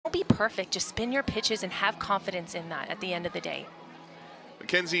won't be perfect. Just spin your pitches and have confidence in that at the end of the day.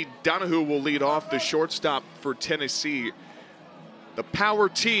 Mackenzie Donahue will lead off, the shortstop for Tennessee. The power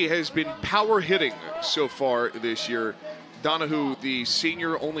T has been power hitting so far this year. Donahue, the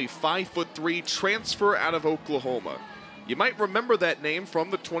senior, only 5'3", transfer out of Oklahoma. You might remember that name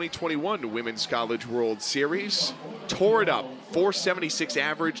from the 2021 Women's College World Series. Tore it up, 476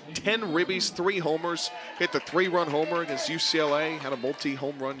 average, 10 ribbies, 3 homers. Hit the 3-run homer against UCLA, had a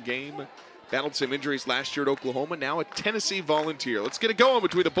multi-home run game. Battled some injuries last year at Oklahoma, now a Tennessee Volunteer. Let's get it going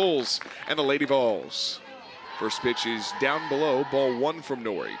between the Bulls and the Lady Vols. First pitch is down below, ball 1 from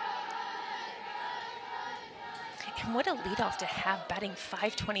Nori. And what a leadoff to have, batting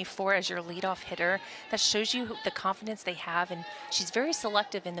 .524 as your leadoff hitter. That shows you the confidence they have, and she's very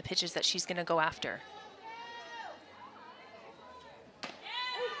selective in the pitches that she's going to go after.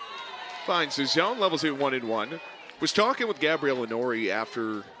 Finds the zone, levels it 1-1. Was talking with Gabriella Nori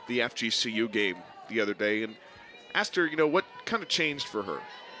after the FGCU game the other day and asked her, what kind of changed for her.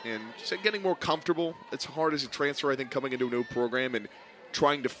 And she said getting more comfortable. It's hard as a transfer, I think, coming into a new program and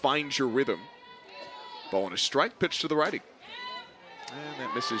trying to find your rhythm. Ball and a strike, pitch to the righty. And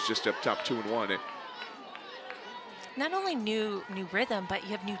that misses just up top, 2-1. Not only new rhythm, but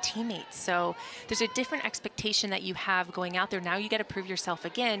you have new teammates. So there's a different expectation that you have going out there. Now you got to prove yourself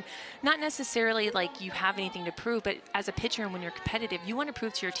again. Not necessarily like you have anything to prove, but as a pitcher and when you're competitive, you want to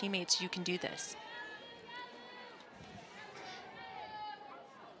prove to your teammates you can do this.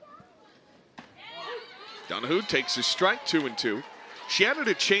 Donahue takes a strike, 2-2. She added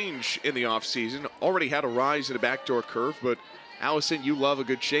a change in the offseason, already had a rise in a backdoor curve, but Allison, you love a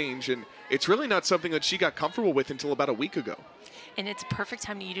good change, and it's really not something that she got comfortable with until about a week ago. And it's a perfect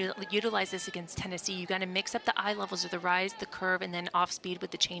time to utilize this against Tennessee. You got to mix up the eye levels of the rise, the curve, and then off speed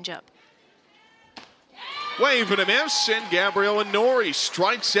with the changeup. Wave and a miss, and Gabriella Nori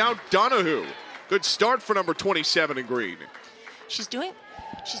strikes out Donahue. Good start for number 27 in green. She's doing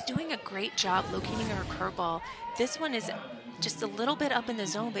a great job locating her curveball. This one is just a little bit up in the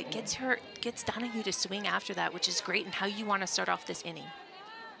zone, but gets Donahue to swing after that, which is great and how you want to start off this inning.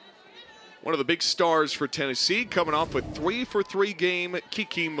 One of the big stars for Tennessee coming off a 3-for-3 game,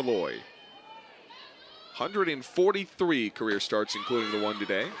 Kiki Malloy. 143 career starts, including the one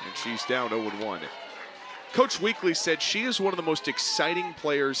today, and she's down 0-1. Coach Weekly said she is one of the most exciting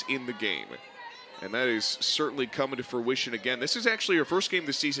players in the game, and that is certainly coming to fruition again. This is actually her first game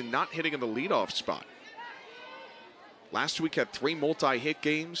this season not hitting in the leadoff spot. Last week had 3 multi-hit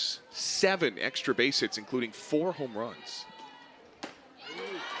games, 7 extra base hits, including 4 home runs.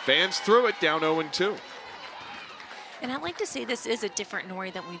 Fans threw it, down 0-2. And I'd like to say this is a different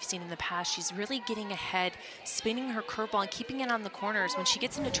Nori than we've seen in the past. She's really getting ahead, spinning her curveball and keeping it on the corners. When she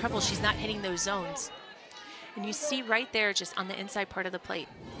gets into trouble, she's not hitting those zones. And you see right there, just on the inside part of the plate.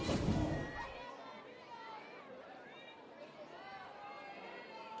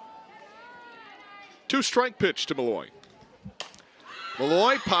 Two-strike pitch to Malloy.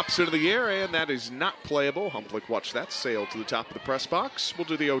 Malloy pops into the air, and that is not playable. Humplick watched that sail to the top of the press box. We'll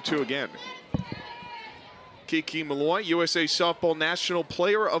do the 0-2 again. Kiki Malloy, USA Softball National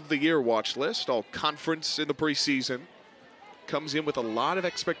Player of the Year watch list, all conference in the preseason. Comes in with a lot of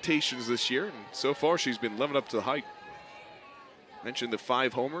expectations this year, and so far she's been living up to the hype. Mentioned the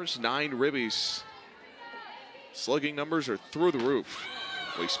 5 homers, 9 ribbies. Slugging numbers are through the roof.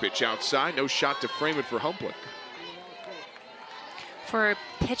 Waste pitch outside, no shot to frame it for Humplick. For a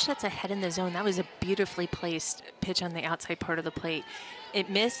pitch that's ahead in the zone, that was a beautifully placed pitch on the outside part of the plate. It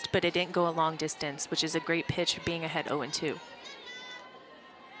missed, but it didn't go a long distance, which is a great pitch for being ahead 0-2.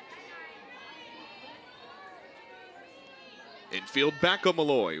 Infield back on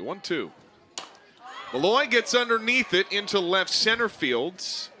Malloy, 1-2. Malloy gets underneath it into left center field.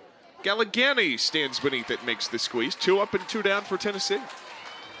 Galligani stands beneath it, makes the squeeze. 2 up and 2 down for Tennessee.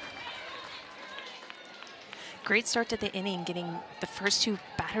 Great start to the inning, getting the first 2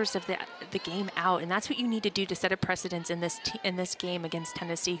 batters of the game out, and that's what you need to do to set a precedence in this game against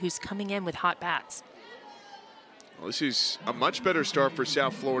Tennessee, who's coming in with hot bats. Well, this is a much better start for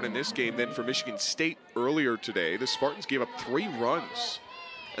South Florida in this game than for Michigan State earlier today. The Spartans gave up 3 runs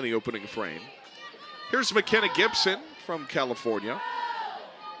in the opening frame. Here's McKenna Gibson from California.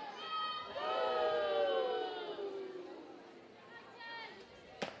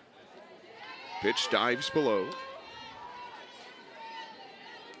 Pitch dives below.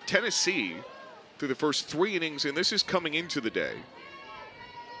 Tennessee, through the first 3 innings, and this is coming into the day,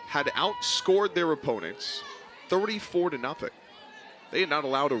 had outscored their opponents 34-0. They had not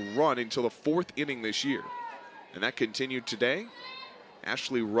allowed a run until the 4th inning this year. And that continued today.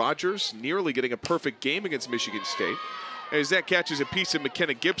 Ashley Rogers nearly getting a perfect game against Michigan State. as that catches a piece of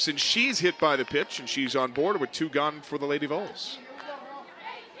McKenna Gibson. She's hit by the pitch, and she's on board with 2 gone for the Lady Vols.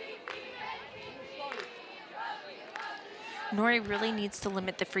 Nori really needs to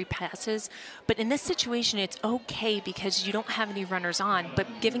limit the free passes, but in this situation, it's okay because you don't have any runners on. But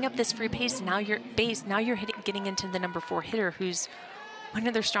giving up this free pace, now you're getting into the number 4 hitter, who's one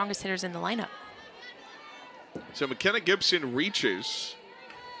of their strongest hitters in the lineup. So McKenna Gibson reaches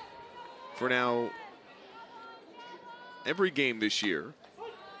for now every game this year.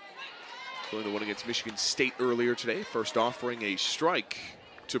 Including the one against Michigan State earlier today, first offering a strike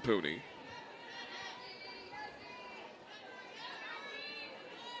to Pooney.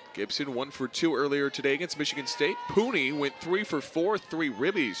 Gibson 1 for 2 earlier today against Michigan State. Pooney went 3 for 4, 3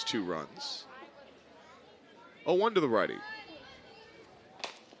 ribbies, 2 runs. 0-1 to the righty.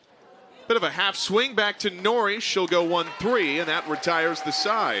 Bit of a half swing back to Nori. She'll go 1-3, and that retires the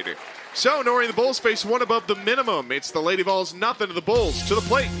side. So Nori and the Bulls face one above the minimum. It's the Lady Vols nothing to the Bulls. To the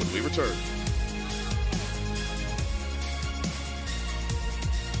plate when we return.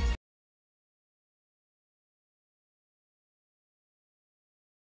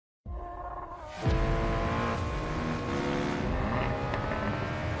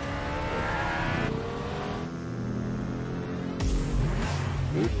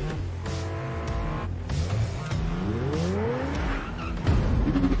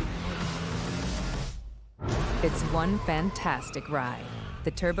 It's one fantastic ride.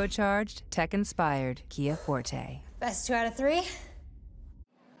 The turbocharged, tech-inspired Kia Forte. Best 2 out of 3.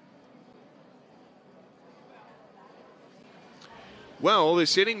 Well,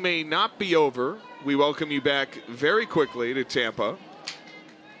 this inning may not be over. We welcome you back very quickly to Tampa.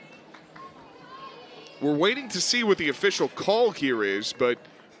 We're waiting to see what the official call here is, but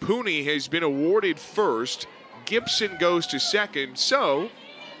Pooney has been awarded first. Gibson goes to second, so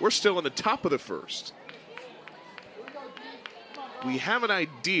we're still in the top of the first. We have an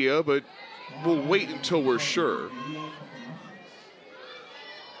idea, but we'll wait until we're sure.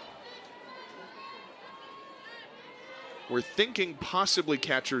 We're thinking possibly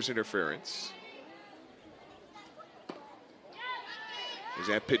catcher's interference. As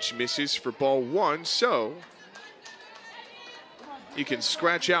that pitch misses for ball 1, so you can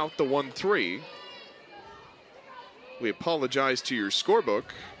scratch out the 1-3. We apologize to your scorebook.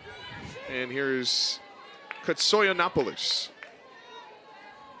 And here's Katsoyanopoulos.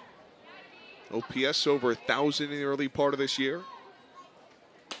 OPS over 1,000 in the early part of this year.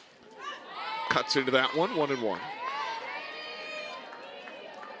 Cuts into that one, 1-1.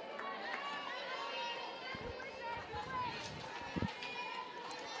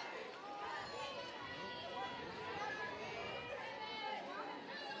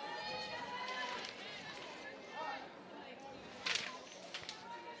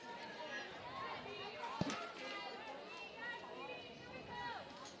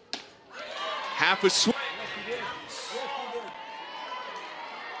 Half a swing.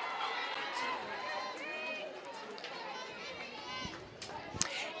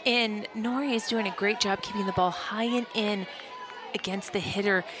 And Nori is doing a great job keeping the ball high and in against the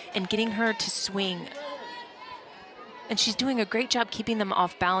hitter and getting her to swing. And she's doing a great job keeping them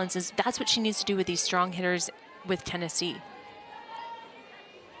off balance. That's what she needs to do with these strong hitters with Tennessee.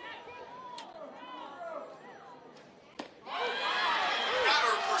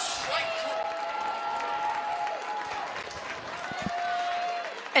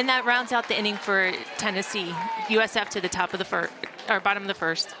 And that rounds out the inning for Tennessee. USF to the top of the first, or bottom of the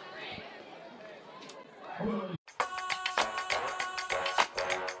first.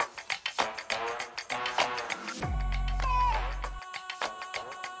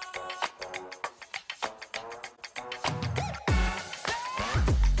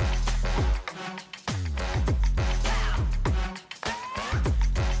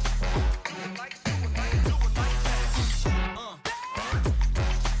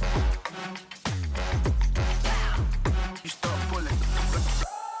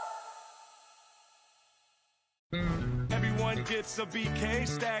 Gets a BK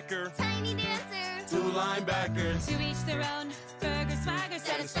stacker, tiny dancer, 2 linebackers, to each their own. Burger, swagger,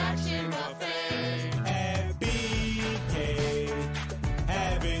 satisfaction, buffet. At BK,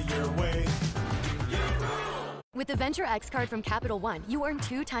 have it your way. With the Venture X card from Capital One, you earn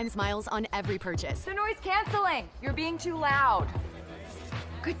 2 times miles on every purchase. The noise canceling. You're being too loud.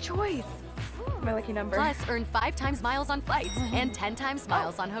 Good choice. My lucky number. Plus, earn 5 times miles on flights and 10 times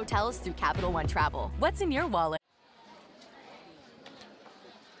miles on hotels through Capital One Travel. What's in your wallet?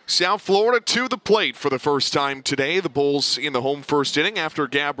 South Florida to the plate for the first time today. The Bulls in the home first inning after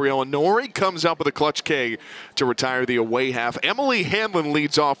Gabrielle Nori comes up with a clutch K to retire the away half. Emily Hanlon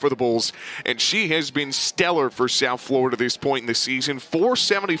leads off for the Bulls, and she has been stellar for South Florida this point in the season.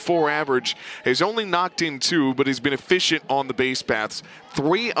 .474 average, has only knocked in 2, but has been efficient on the base paths.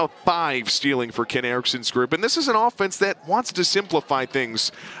 3 of 5 stealing for Ken Erickson's group. And this is an offense that wants to simplify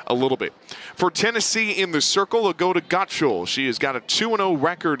things a little bit. For Tennessee in the circle, they'll go to Gottschall. She has got a 2-0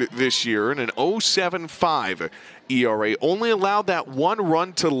 record this year and an 0.75 ERA. Only allowed that 1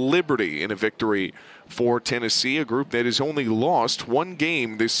 run to Liberty in a victory for Tennessee, a group that has only lost 1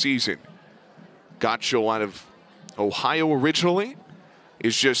 game this season. Gottschall, out of Ohio originally,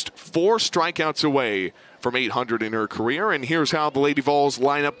 is just 4 strikeouts away from 800 in her career. And here's how the Lady Vols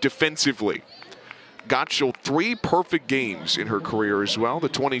line up defensively. Gottschall, 3 perfect games in her career as well. The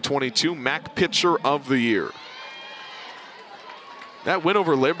 2022 MAC Pitcher of the Year. That win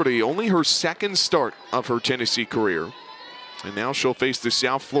over Liberty, only her 2nd start of her Tennessee career. And now she'll face the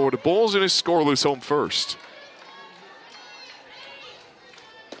South Florida Bulls in a scoreless home first.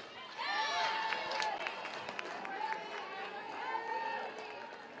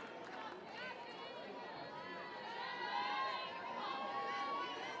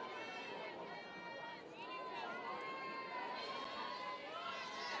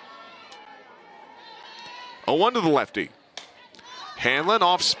 A 1 to the lefty. Hanlon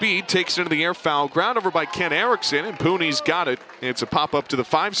off speed, takes it into the air, foul ground over by Ken Erickson, and Pooney's got it. It's a pop up to the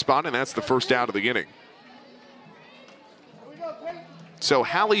 5 spot, and that's the first out of the inning. So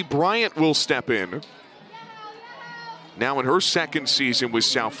Hallie Bryant will step in. Now in her 2nd season with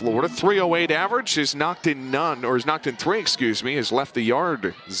South Florida, .308 average, has knocked in 3, excuse me, has left the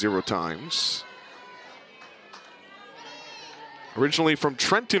yard 0 times. Originally from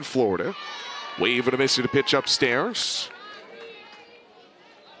Trenton, Florida. Wave and a miss at a pitch upstairs.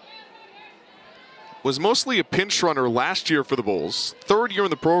 Was mostly a pinch runner last year for the Bulls. 3rd year in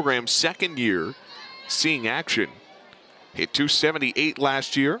the program, 2nd year seeing action. Hit .278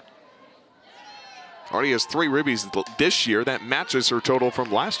 last year. Already has 3 ribbies this year. That matches her total from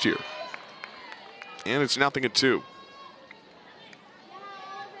last year. And it's 0-2.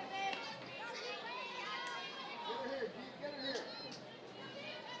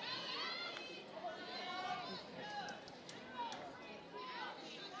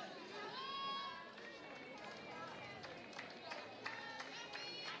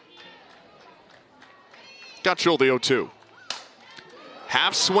 Gottschall the 0-2.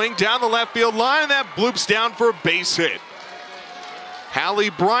 Half swing down the left field line, and that bloops down for a base hit.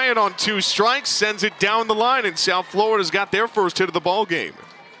 Hallie Bryant on 2 strikes sends it down the line, and South Florida's got their first hit of the ball game.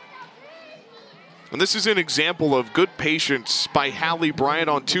 And this is an example of good patience by Hallie Bryant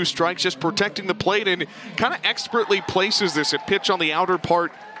on 2 strikes, just protecting the plate, and kind of expertly places this. A pitch on the outer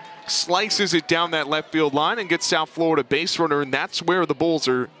part, slices it down that left field line and gets South Florida base runner, and that's where the Bulls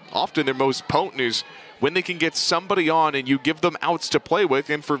are often their most potent, is when they can get somebody on and you give them outs to play with.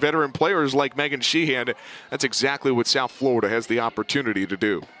 And for veteran players like Megan Sheehan, that's exactly what South Florida has the opportunity to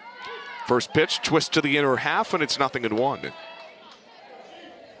do. First pitch, twist to the inner half, and it's 0-1.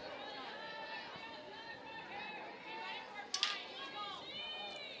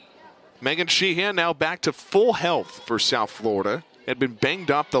 Megan Sheehan now back to full health for South Florida. Had been banged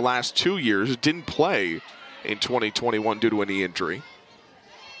up the last 2 years, didn't play in 2021 due to a knee injury.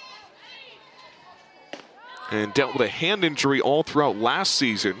 And dealt with a hand injury all throughout last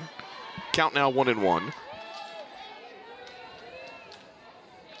season. Count now 1-1.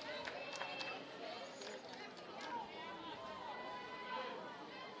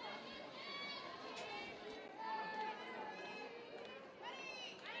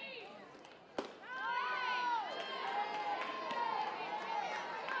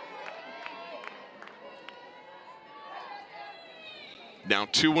 Now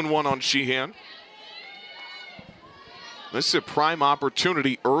 2-1 on Sheehan. This is a prime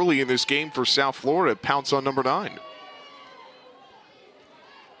opportunity early in this game for South Florida to pounce on number 9.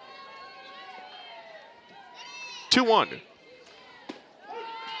 (2-1).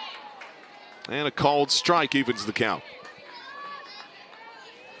 And a called strike evens the count.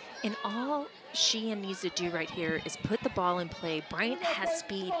 And all Sheehan needs to do right here is put the ball in play. Bryant has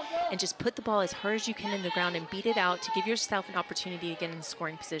speed, and just put the ball as hard as you can in the ground and beat it out to give yourself an opportunity to get in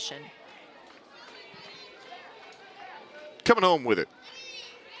scoring position. Coming home with it.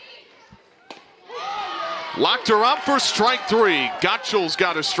 Locked her up for strike 3. Gottschall's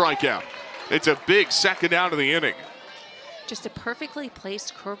got a strikeout. It's a big 2nd out of the inning. Just a perfectly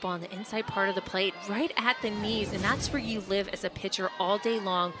placed curveball on the inside part of the plate, right at the knees, and that's where you live as a pitcher all day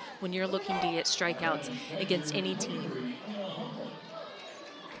long when you're looking to get strikeouts against any team.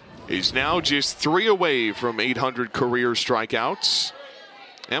 is now just 3 away from 800 career strikeouts.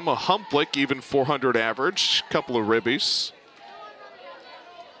 Emma Humplick, even 400 average, couple of ribbies.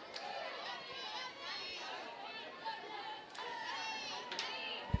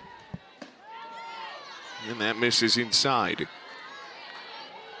 And that misses inside.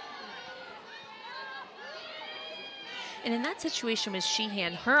 And in that situation with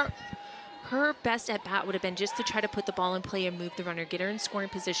Sheehan, her best at bat would have been just to try to put the ball in play and move the runner, get her in scoring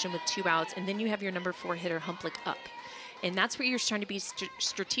position with 2 outs, and then you have your number 4 hitter Humplick up. And that's where you're trying to be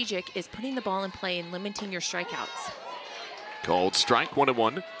strategic, is putting the ball in play and limiting your strikeouts. Called strike,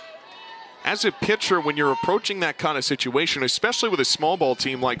 1-1. As a pitcher, when you're approaching that kind of situation, especially with a small ball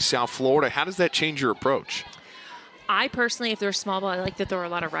team like South Florida, how does that change your approach? I personally, if they're a small ball, I like to throw a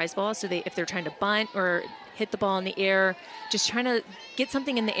lot of rise balls. So if they're trying to bunt or hit the ball in the air, just trying to get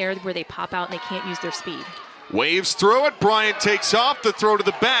something in the air where they pop out and they can't use their speed. Waves through it. Bryant takes off. The throw to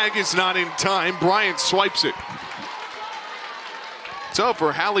the bag is not in time. Bryant swipes it. So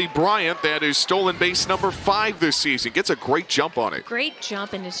for Hallie Bryant, that is stolen base number 5 this season. Gets a great jump on it. Great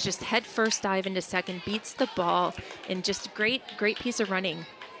jump, and it's just head first dive into second, beats the ball, and just great piece of running.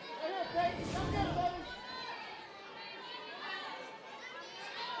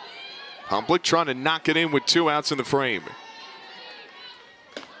 Humplick trying to knock it in with 2 outs in the frame.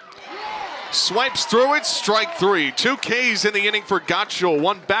 Swipes through it, strike 3. 2 Ks in the inning for Gottschall.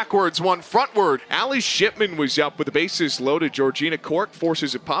 1 backwards, 1 frontward. Allie Shipman was up with the bases loaded. Georgina Cork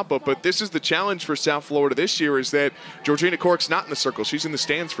forces a pop-up, but this is the challenge for South Florida this year, is that Georgina Cork's not in the circle. She's in the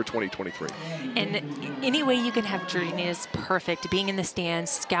stands for 2023. And any way you can have Georgina is perfect. Being in the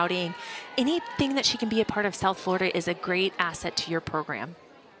stands, scouting, anything that she can be a part of South Florida is a great asset to your program.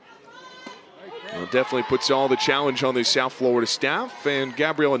 Well, definitely puts all the challenge on the South Florida staff, and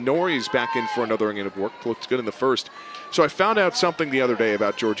Gabriella Nori is back in for another inning of work. Looked good in the first. So I found out something the other day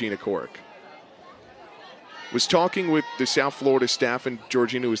about Georgina Cork. Was talking with the South Florida staff, and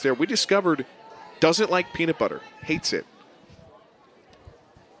Georgina was there. We discovered doesn't like peanut butter, hates it.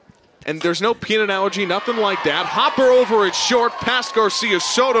 And there's no peanut allergy, nothing like that. Hopper over at short, past Garcia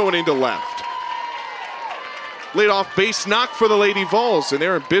Soto and into left. Leadoff base knock for the Lady Vols, and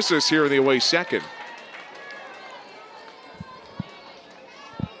they're in business here in the away second.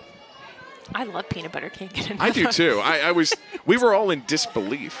 I love peanut butter cake. I do too. We were all in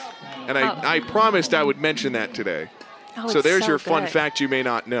disbelief, and I promised I would mention that today. So there's your fun fact you may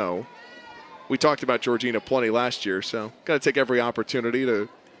not know. We talked about Georgina plenty last year, so got to take every opportunity to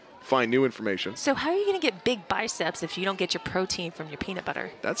find new information. So how are you going to get big biceps if you don't get your protein from your peanut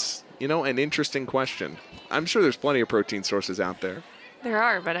butter? That's, an interesting question. I'm sure there's plenty of protein sources out there. There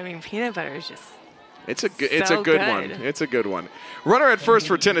are, but I mean, peanut butter is just it's a good one. It's a good one. Runner at first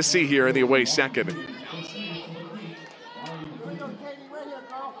for Tennessee here in the away second.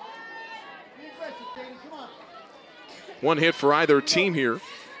 One hit for either team here.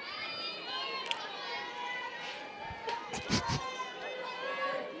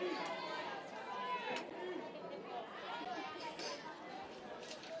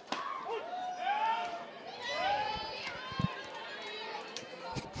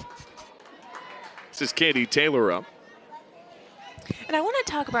 This is Katie Taylor up. And I want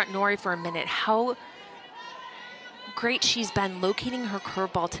to talk about Nori for a minute, how great she's been locating her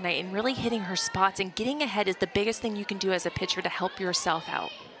curveball tonight and really hitting her spots, and getting ahead is the biggest thing you can do as a pitcher to help yourself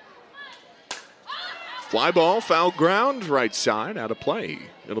out. Fly ball, foul ground, right side, out of play.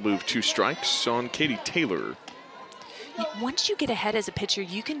 It'll move 2 strikes on Katie Taylor. Once you get ahead as a pitcher,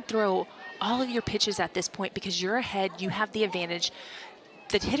 you can throw all of your pitches at this point because you're ahead, you have the advantage.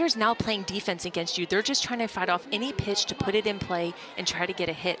 The hitter's now playing defense against you. They're just trying to fight off any pitch to put it in play and try to get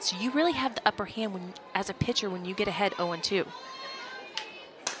a hit. So you really have the upper hand as a pitcher when you get ahead 0-2.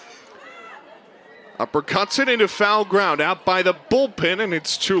 Uppercuts it into foul ground, out by the bullpen, and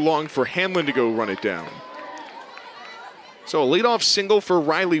it's too long for Hanlon to go run it down. So a leadoff single for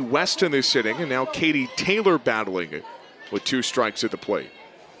Riley West in this inning, and now Katie Taylor battling it with 2 strikes at the plate.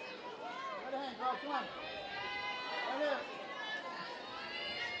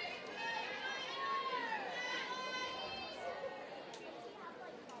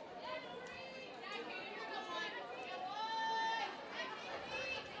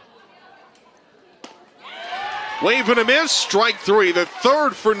 Wave and a miss, strike 3, the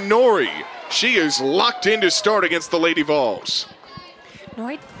third for Nori. She is locked in to start against the Lady Vols.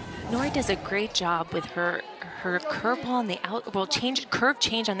 Nori does a great job with her curveball on the curve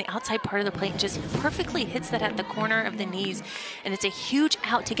change on the outside part of the plate, and just perfectly hits that at the corner of the knees. And it's a huge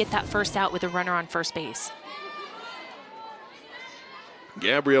out to get that first out with a runner on first base.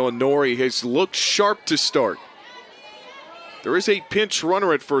 Gabriella Nori has looked sharp to start. There is a pinch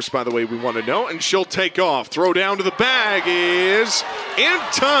runner at first, by the way, we want to know, and she'll take off. Throw down to the bag is in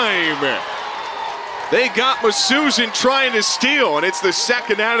time. They got Masusan trying to steal, and it's the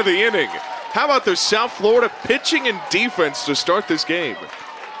second out of the inning. How about the South Florida pitching and defense to start this game?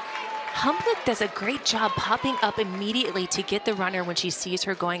 Humblick does a great job popping up immediately to get the runner when she sees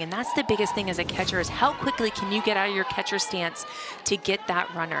her going, and that's the biggest thing as a catcher is how quickly can you get out of your catcher stance to get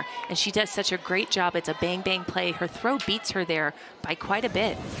that runner. And she does such a great job. It's a bang-bang play. Her throw beats her there by quite a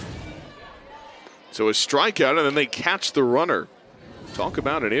bit. So a strikeout, and then they catch the runner. Talk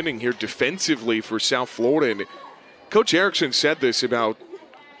about an inning here defensively for South Florida. And Coach Erickson said this about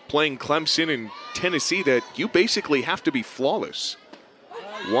playing Clemson and Tennessee, that you basically have to be flawless.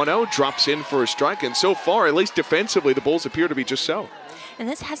 1-0 drops in for a strike, and so far, at least defensively, the Bulls appear to be just so. And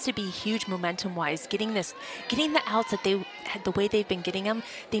this has to be huge momentum-wise, getting the outs that they had the way they've been getting them.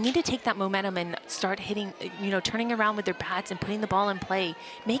 They need to take that momentum and start hitting, turning around with their bats and putting the ball in play,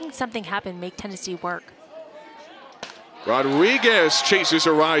 making something happen, make Tennessee work. Rodriguez chases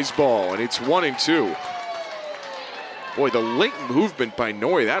a rise ball, and it's 1-2. Boy, the late movement by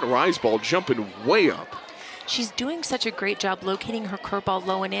Nori, that rise ball jumping way up. She's doing such a great job locating her curveball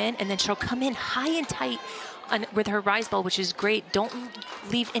low and in, and then she'll come in high and tight with her rise ball, which is great. Don't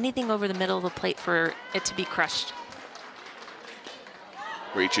leave anything over the middle of the plate for it to be crushed.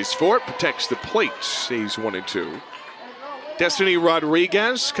 Reaches for it, protects the plate, stays 1-2. Destiny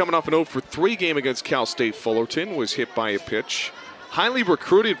Rodriguez, coming off an 0-for-3 game against Cal State Fullerton, was hit by a pitch. Highly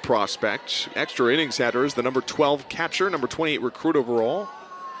recruited prospect. Extra innings had her as the number 12 catcher, number 28 recruit overall.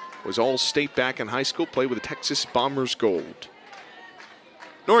 Was all-state back in high school, played with the Texas Bombers Gold.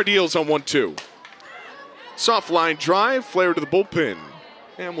 Nora deals on 1-2. Soft line drive, flare to the bullpen.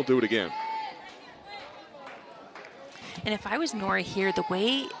 And we'll do it again. And if I was Nora here, the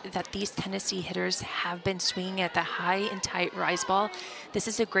way that these Tennessee hitters have been swinging at the high and tight rise ball, this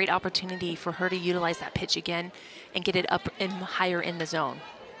is a great opportunity for her to utilize that pitch again and get it up and higher in the zone.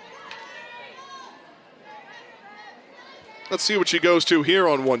 Let's see what she goes to here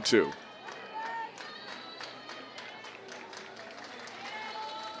on 1-2.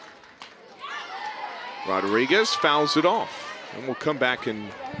 Rodriguez fouls it off. And we'll come back and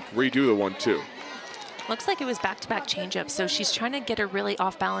redo the 1-2. Looks like it was back-to-back changeup, so she's trying to get her really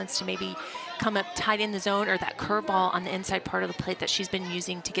off balance to maybe come up tight in the zone, or that curveball on the inside part of the plate that she's been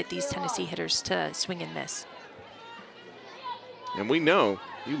using to get these Tennessee hitters to swing and miss. And we know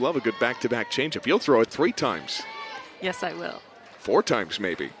you love a good back-to-back changeup. You'll throw it 3 times. Yes, I will. 4 times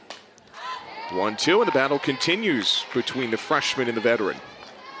maybe. 1-2, and the battle continues between the freshman and the veteran.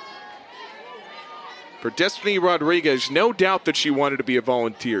 For Destiny Rodriguez, no doubt that she wanted to be a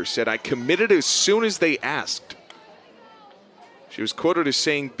volunteer. Said, "I committed as soon as they asked." She was quoted as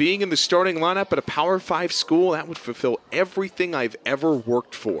saying, "Being in the starting lineup at a Power 5 school, that would fulfill everything I've ever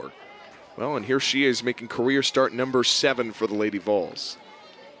worked for." Well, and here she is making career start number 7 for the Lady Vols.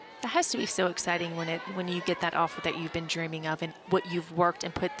 That has to be so exciting when you get that offer that you've been dreaming of and what you've worked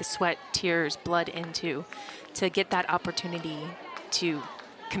and put the sweat, tears, blood into, to get that opportunity to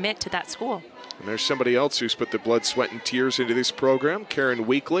commit to that school. And there's somebody else who's put the blood, sweat, and tears into this program, Karen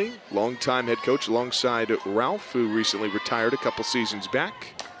Weekly, longtime head coach alongside Ralph, who recently retired a couple seasons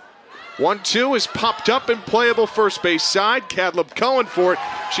back. 1-2 is popped up and playable first base side. Cadleb Cohen for it.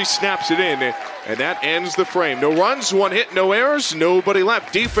 She snaps it in, and that ends the frame. No runs, 1 hit, no errors, nobody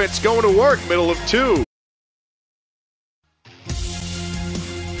left. Defense going to work, middle of 2.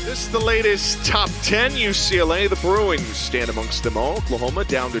 This is the latest top 10. UCLA, the Bruins stand amongst them all. Oklahoma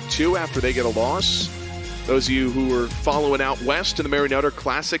down to 2 after they get a loss. Those of you who are following out west in the Mary Nutter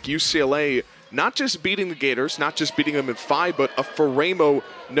Classic, UCLA not just beating the Gators, not just beating them in 5, but a Faremo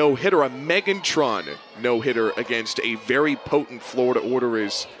no-hitter, a Megantron no-hitter against a very potent Florida order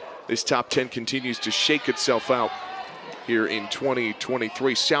as this top 10 continues to shake itself out here in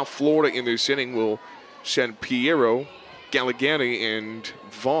 2023. South Florida in this inning will send Piero, Galligani, and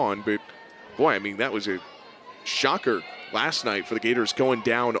Vaughn, but boy, I mean, that was a shocker last night for the Gators going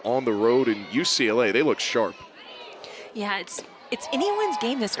down on the road in UCLA. They look sharp. Yeah, it's anyone's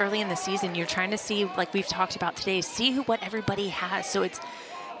game this early in the season. You're trying to see, like we've talked about today, see what everybody has. So it's,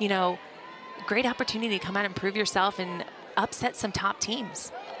 great opportunity to come out and prove yourself and upset some top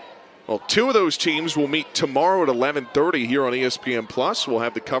teams. Well, 2 of those teams will meet tomorrow at 11:30 here on ESPN+. We'll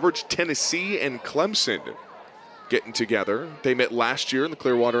have the coverage. Tennessee and Clemson getting together. They met last year in the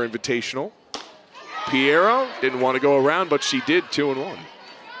Clearwater Invitational. Piero didn't want to go around, but she did, 2-1.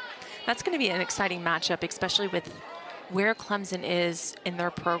 That's going to be an exciting matchup, especially with where Clemson is in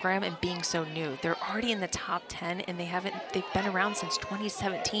their program and being so new. They're already in the top 10, and they've been around since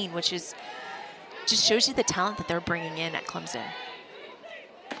 2017, which is just shows you the talent that they're bringing in at Clemson.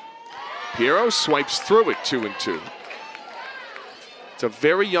 Piero swipes through it 2-2. It's a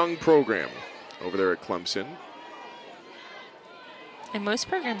very young program over there at Clemson. In most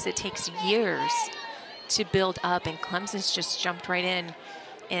programs, it takes years to build up, and Clemson's just jumped right in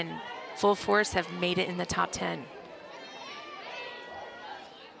and full force have made it in the top 10.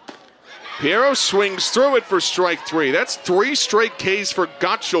 Piero swings through it for strike 3. That's 3 straight Ks for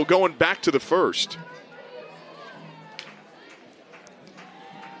Gottschall going back to the first.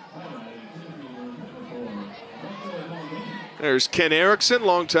 There's Ken Erickson,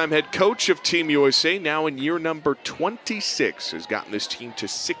 longtime head coach of Team USA, now in year number 26, has gotten this team to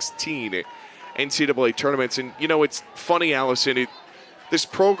 16 NCAA tournaments. And, you know, it's funny, Allison, this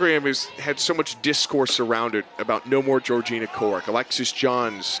program has had so much discourse around it about no more Georgina Corrick. Alexis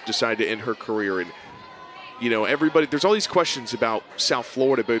Johns decided to end her career. And, you know, everybody, there's all these questions about South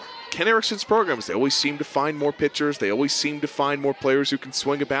Florida, but Ken Erickson's programs, they always seem to find more pitchers. They always seem to find more players who can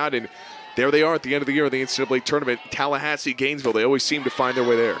swing about. And there they are at the end of the year in the NCAA tournament. Tallahassee, Gainesville, they always seem to find their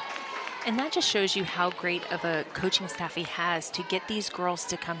way there. And that just shows you how great of a coaching staff he has to get these girls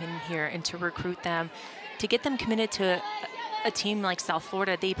to come in here and to recruit them, to get them committed to a team like South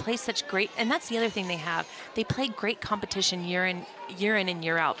Florida. They play such great, and that's the other thing they have. They play great competition year in and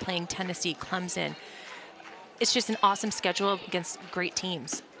year out, playing Tennessee, Clemson. It's just an awesome schedule against great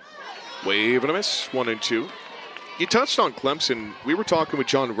teams. Wave and a miss, 1-2. You touched on Clemson. We were talking with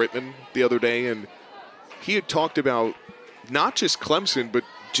John Rittman the other day, and he had talked about not just Clemson, but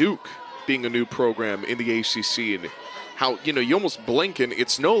Duke being a new program in the ACC, and how, you know, you almost blink and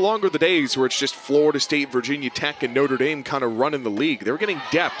it's no longer the days where it's just Florida State, Virginia Tech, and Notre Dame kind of running the league. They're getting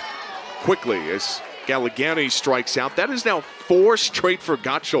depth quickly as Galligani strikes out. That is now 4 straight for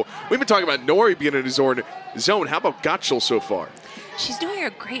Gottschall. We've been talking about Nori being in his zone. How about Gottschall so far? She's doing a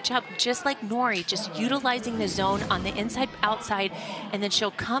great job, just like Nori, just utilizing the zone on the inside, outside, and then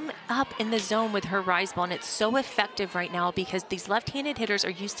she'll come up in the zone with her rise ball, and it's so effective right now because these left-handed hitters are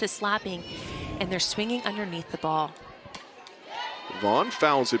used to slapping, and they're swinging underneath the ball. Vaughn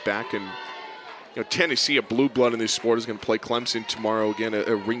fouls it back, and you know, Tennessee, a blue blood in this sport, is going to play Clemson tomorrow again, a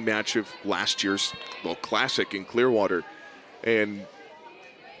rematch of last year's, well, classic in Clearwater. And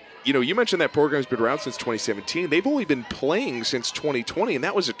you know, you mentioned that program's been around since 2017. They've only been playing since 2020, and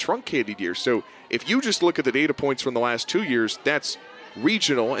that was a truncated year. So if you just look at the data points from the last 2 years, that's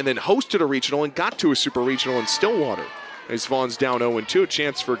regional, and then hosted a regional and got to a super regional in Stillwater. As Vaughn's down 0-2, a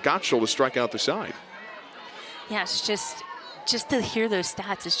chance for Gottschall to strike out the side. Yeah, it's just to hear those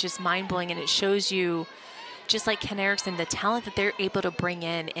stats is just mind-blowing, and it shows you, just like Ken Erickson, the talent that they're able to bring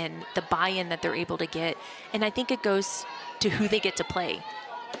in and the buy-in that they're able to get. And I think it goes to who they get to play.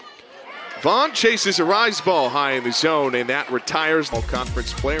 Vaughn chases a rise ball high in the zone, and that retires the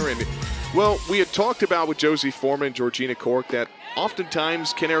all-conference player. And, well, we had talked about with Josie Foreman and Georgina Corrick that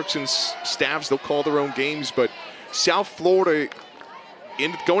oftentimes Ken Erickson's staffs, they'll call their own games, but South Florida,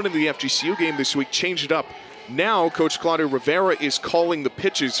 going into the FGCU game this week, changed it up. Now, Coach Claudio Rivera is calling the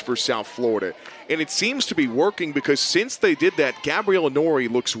pitches for South Florida, and it seems to be working because since they did that, Gabriella Nori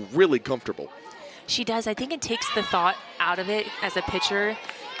looks really comfortable. She does. I think it takes the thought out of it as a pitcher,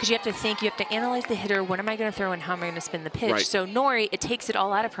 because you have to think, you have to analyze the hitter, what am I going to throw and how am I going to spin the pitch? Right. So Nori, it takes it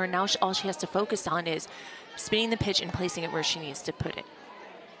all out of her. Now all she has to focus on is spinning the pitch and placing it where she needs to put it.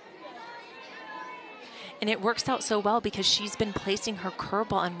 And it works out so well because she's been placing her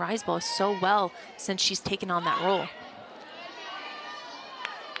curveball and rise ball so well since she's taken on that role.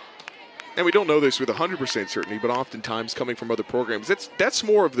 And we don't know this with 100% certainty, but oftentimes coming from other programs, that's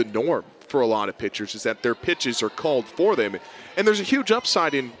more of the norm for a lot of pitchers, is that their pitches are called for them. And there's a huge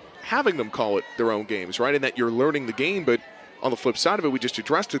upside in having them call it their own games, right? And that you're learning the game, but on the flip side of it, we just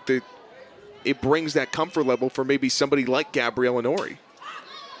addressed it, that it brings that comfort level for maybe somebody like Gabriella Nori.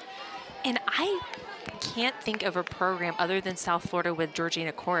 And I can't think of a program other than South Florida with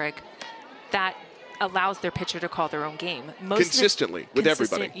Georgina Corrick that allows their pitcher to call their own game. Consistently, with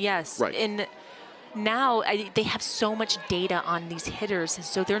everybody. Yes. Right. And now they have so much data on these hitters, and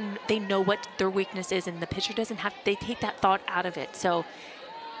so they know what their weakness is, and the pitcher doesn't have, they take that thought out of it. So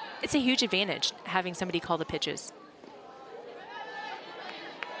it's a huge advantage having somebody call the pitches.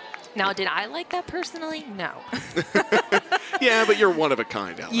 Now, did I like that personally? No. Yeah, but you're one of a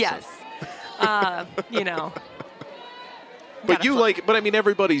kind, Allison. Yes. You know. But you like, but I mean,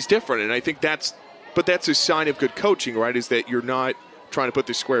 everybody's different, and I think that's a sign of good coaching, right? Is that you're not trying to put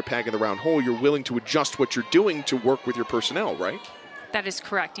the square peg in the round hole. You're willing to adjust what you're doing to work with your personnel, right? That is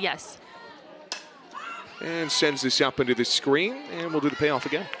correct, yes. And sends this up into the screen, and we'll do the payoff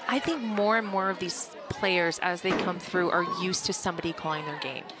again. I think more and more of these players, as they come through, are used to somebody calling their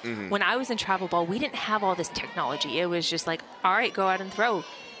game. When I was in travel ball, we didn't have all this technology. It was just like, all right, go out and throw.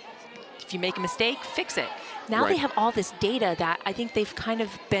 If you make a mistake, fix it. Now they have all this data that I think they've kind of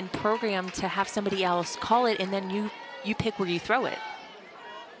been programmed to have somebody else call it, and then you pick where you throw it.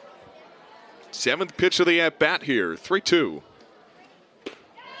 7th pitch of the at-bat here, 3-2.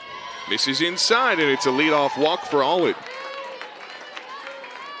 Misses inside, and it's a leadoff walk for Allred.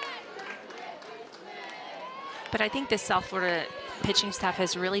 But I think the South Florida pitching staff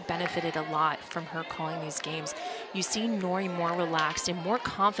has really benefited a lot from her calling these games. You see Nori more relaxed and more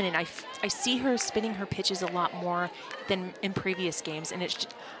confident. I see her spinning her pitches a lot more than in previous games, and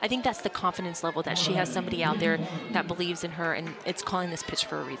I think that's the confidence level that she has somebody out there that believes in her, and it's calling this pitch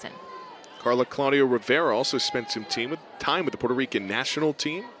for a reason. Carla Claudio Rivera also spent some time with the Puerto Rican national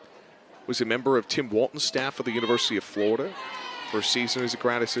team. Was a member of Tim Walton's staff at the University of Florida. First season as a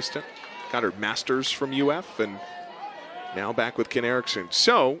grad assistant. Got her master's from UF and now back with Ken Erickson.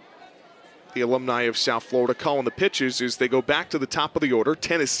 So the alumni of South Florida calling the pitches as they go back to the top of the order.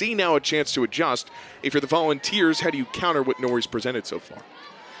 Tennessee now a chance to adjust. If you're the Volunteers, how do you counter what Nori's presented so far?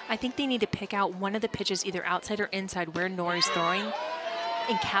 I think they need to pick out one of the pitches, either outside or inside, where Nori's throwing,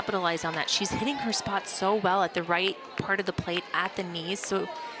 and capitalize on that. She's hitting her spot so well at the right part of the plate at the knees, so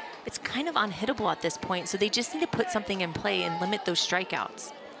it's kind of unhittable at this point. So they just need to put something in play and limit those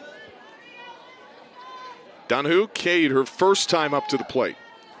strikeouts. Donahue Cade, her first time up to the plate.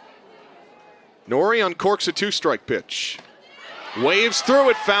 Nori uncorks a 2-strike pitch. Waves through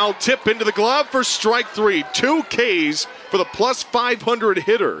it, foul tip into the glove for strike 3. 2 Ks for the plus 500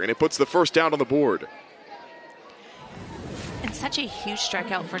 hitter, and it puts the first out on the board. And such a huge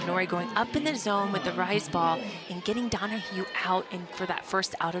strikeout for Nori, going up in the zone with the rise ball and getting Donahue out and for that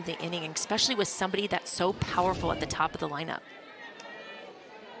first out of the inning, especially with somebody that's so powerful at the top of the lineup.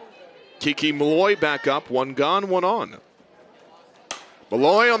 Kiki Malloy back up, 1 gone, 1 on.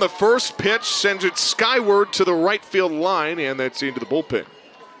 Malloy on the first pitch sends it skyward to the right field line, and that's into the bullpen.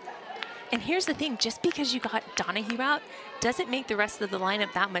 And here's the thing, just because you got Donahue out doesn't make the rest of the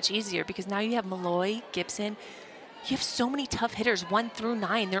lineup that much easier, because now you have Malloy, Gibson. You have so many tough hitters, 1 through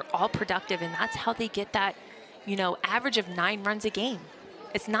 9. They're all productive, and that's how they get that, average of 9 runs a game.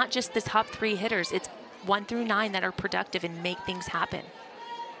 It's not just the top 3 hitters. It's 1 through 9 that are productive and make things happen.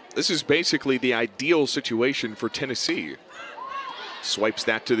 This is basically the ideal situation for Tennessee. Swipes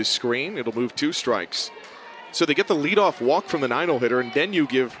that to the screen. It'll move 2 strikes. So they get the leadoff walk from the 9-hole hitter, and then you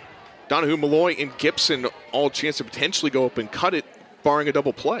give Donahue, Malloy, and Gibson all a chance to potentially go up and cut it, barring a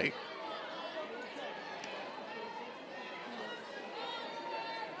double play.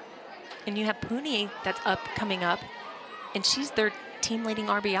 And you have Puni that's coming up, and she's their team leading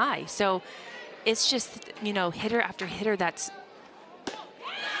RBI. So it's just, hitter after hitter that's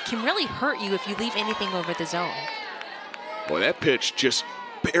can really hurt you if you leave anything over the zone. Boy, that pitch just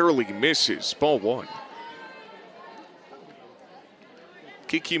barely misses. Ball 1.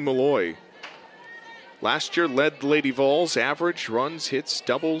 Kiki Malloy last year led the Lady Vols average runs, hits,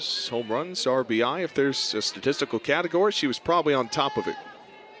 doubles, home runs, RBI. If there's a statistical category, she was probably on top of it.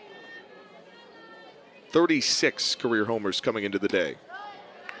 36 career homers coming into the day.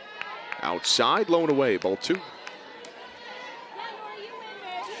 Outside, low and away, ball 2.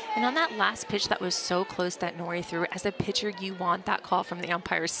 And on that last pitch that was so close that Nori threw, as a pitcher, you want that call from the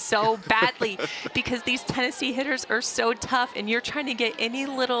umpire so badly because these Tennessee hitters are so tough, and you're trying to get any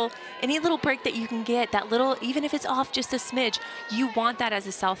little break that you can get, that little, even if it's off just a smidge, you want that as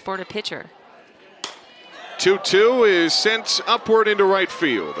a South Florida pitcher. 2-2 is sent upward into right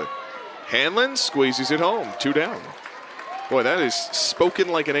field. Hanlon squeezes it home, 2 down. Boy, that is spoken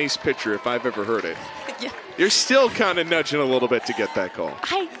like an ace pitcher if I've ever heard it. Yeah. You're still kind of nudging a little bit to get that call.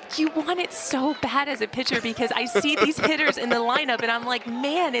 You want it so bad as a pitcher, because I see these hitters in the lineup and I'm like,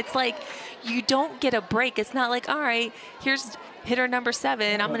 man, it's like you don't get a break. It's not like, all right, here's hitter number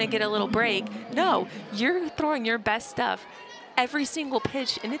 7, I'm going to get a little break. No, you're throwing your best stuff every single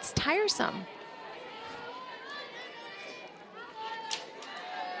pitch, and it's tiresome.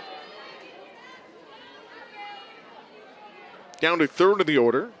 Down to 3rd of the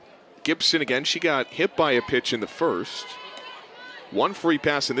order. Gibson again, she got hit by a pitch in the first. 1 free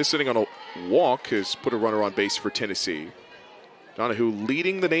pass in this inning on a walk has put a runner on base for Tennessee. Donahue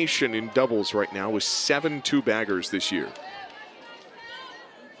leading the nation in doubles right now with 7 two-baggers this year.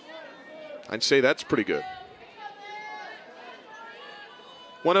 I'd say that's pretty good.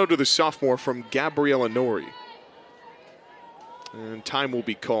 1-0 to the sophomore from Gabriella Nori. And time will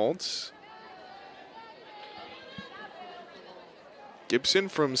be called. Gibson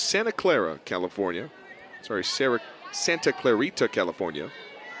from Santa Clara, California. Santa Clarita, California.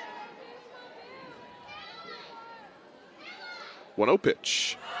 1-0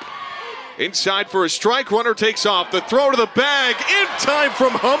 pitch. Inside for a strike, runner takes off. The throw to the bag, in time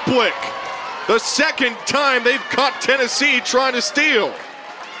from Humplick. The second time they've caught Tennessee trying to steal.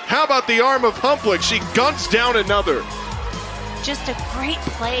 How about the arm of Humplick? She guns down another. Just a great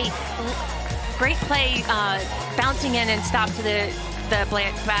play. Great play, bouncing in and stop to the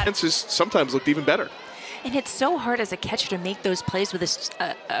bat. Has sometimes looked even better. And it's so hard as a catcher to make those plays with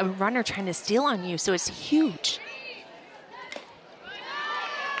a runner trying to steal on you, so it's huge.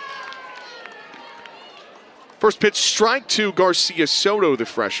 First pitch, strike to Garcia Soto, the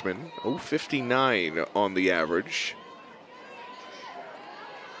freshman. 0.59 on the average.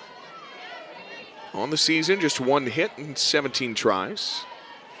 On the season, just 1 hit and 17 tries.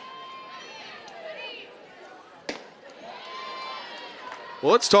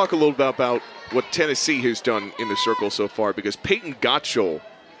 Well, let's talk a little bit about what Tennessee has done in the circle so far, because Peyton Gottschall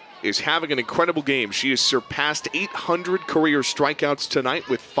is having an incredible game. She has surpassed 800 career strikeouts tonight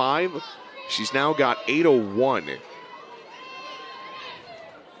with 5. She's now got 801.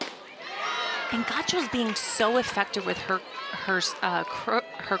 And Gottschall's being so effective with her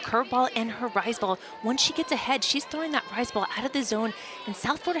curveball and her rise ball. Once she gets ahead, she's throwing that rise ball out of the zone, and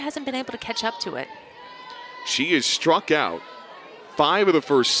South Florida hasn't been able to catch up to it. She has struck out 5 of the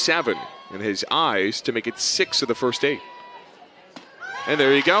first 7 and has eyes to make it 6 of the first 8. And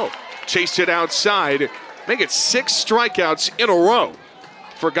there you go. Chased it outside. Make it 6 strikeouts in a row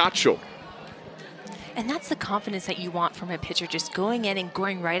for Gottschall. And that's the confidence that you want from a pitcher, just going in and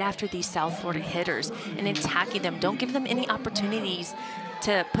going right after these South Florida hitters and attacking them. Don't give them any opportunities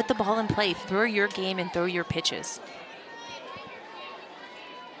to put the ball in play. Throw your game and throw your pitches.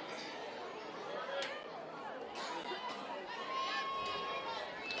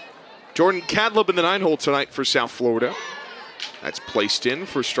 Jordan Cadleb in the 9-hole tonight for South Florida. That's placed in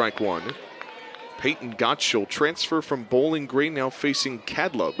for strike 1. Peyton Gottschall, transfer from Bowling Green, now facing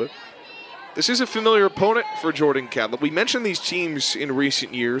Cadleb. This is a familiar opponent for Jordan Cadleb. We mentioned these teams in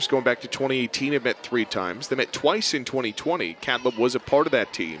recent years, going back to 2018, have met 3 times. They met twice in 2020. Cadleb was a part of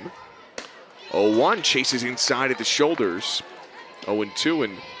that team. 0-1, chases inside at the shoulders. 0-2,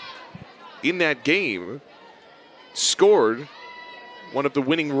 and in that game, scored one of the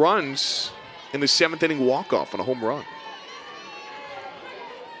winning runs in the 7th inning walk-off on a home run.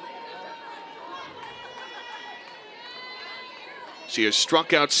 She has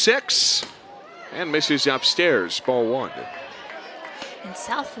struck out 6 and misses upstairs, ball 1. And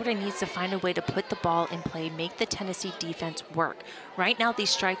South Florida needs to find a way to put the ball in play, make the Tennessee defense work. Right now,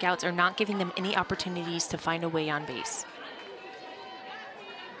 these strikeouts are not giving them any opportunities to find a way on base.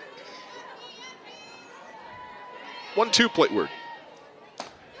 1-2 plate word.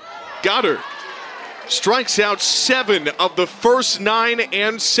 Got her. Strikes out 7 of the first 9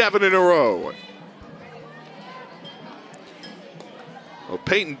 and 7 in a row. Well,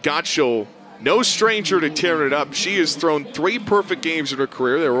 Peyton Gottschall, no stranger to tearing it up. She has thrown 3 perfect games in her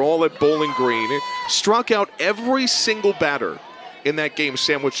career. They were all at Bowling Green. Struck out every single batter in that game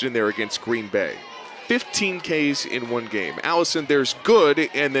sandwiched in there against Green Bay. 15 Ks in 1 game. Allison, there's good,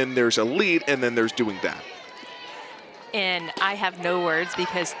 and then there's elite, and then there's doing that. And I have no words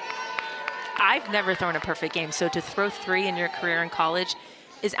because I've never thrown a perfect game. So to throw 3 in your career in college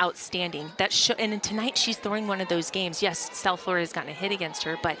is outstanding. And tonight she's throwing one of those games. Yes, South Florida has gotten a hit against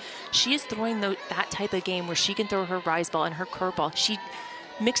her, but she is throwing that type of game where she can throw her rise ball and her curveball. She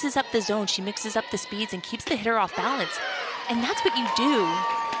mixes up the zone, she mixes up the speeds and keeps the hitter off balance. And that's what you do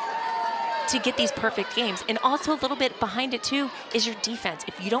to get these perfect games. And also a little bit behind it too is your defense.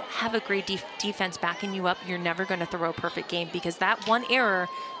 If you don't have a great defense backing you up, you're never going to throw a perfect game, because that one error,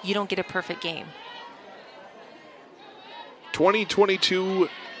 you don't get a perfect game. 2022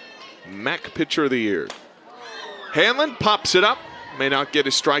 MAC Pitcher of the Year. Hanlon pops it up. May not get a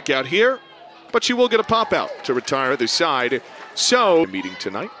strikeout here, but she will get a pop out to retire the side. So, meeting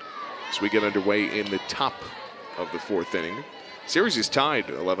tonight as we get underway in the top of the 4th inning. Series is tied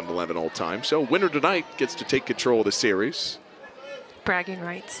 11-11 all time, so winner tonight gets to take control of the series. Bragging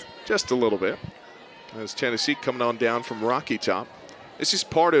rights. Just a little bit. As Tennessee coming on down from Rocky Top. This is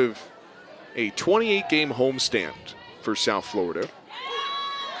part of a 28-game homestand for South Florida.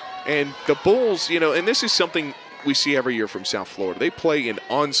 And the Bulls, and this is something we see every year from South Florida. They play an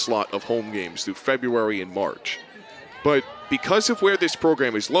onslaught of home games through February and March. But because of where this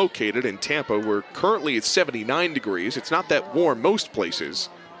program is located in Tampa, where currently it's 79 degrees, it's not that warm most places,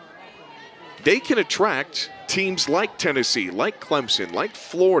 they can attract teams like Tennessee, like Clemson, like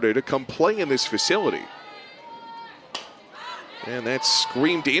Florida to come play in this facility. And that's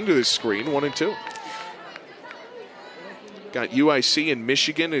screamed into the screen, 1-2. Got UIC and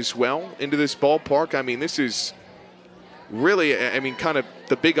Michigan as well into this ballpark. I mean, this is really, kind of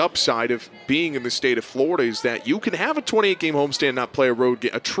the big upside of being in the state of Florida is that you can have a 28-game homestand and not play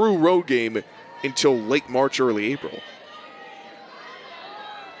a true road game until late March, early April.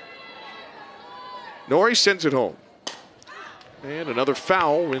 Norrie sends it home. And another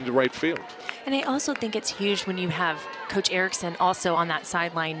foul into right field. And I also think it's huge when you have Coach Erickson also on that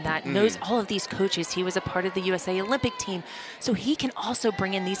sideline that knows all of these coaches. He was a part of the USA Olympic team. So he can also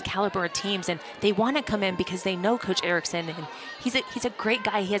bring in these caliber of teams, and they want to come in because they know Coach Erickson. And he's a great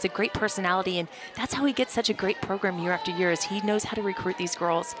guy. He has a great personality, and that's how he gets such a great program year after year is he knows how to recruit these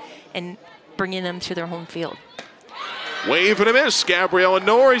girls and bringing them to their home field. Wave and a miss. Gabriella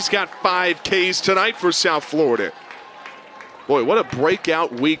Norrie's got 5 Ks tonight for South Florida. Boy, what a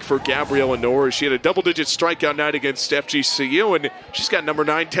breakout week for Gabriella Norrie. She had a double-digit strikeout night against FGCU, and she's got number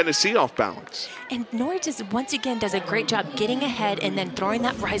 9 Tennessee off balance. And Norrie just, once again, does a great job getting ahead and then throwing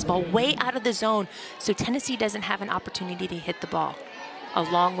that rise ball way out of the zone so Tennessee doesn't have an opportunity to hit the ball a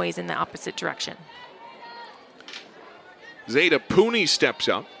long ways in the opposite direction. Zeta Pooney steps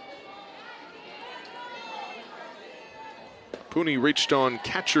up. Pooney reached on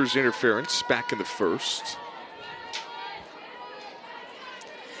catcher's interference back in the first.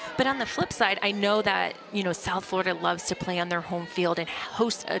 But on the flip side, I know that, South Florida loves to play on their home field and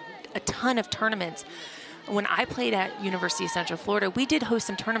host a ton of tournaments. When I played at University of Central Florida, we did host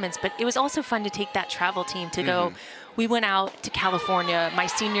some tournaments, but it was also fun to take that travel team to go. We went out to California. My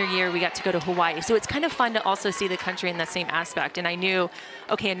senior year, we got to go to Hawaii. So it's kind of fun to also see the country in that same aspect. And I knew,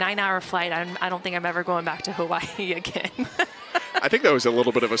 okay, a 9-hour flight, I don't think I'm ever going back to Hawaii again. I think that was a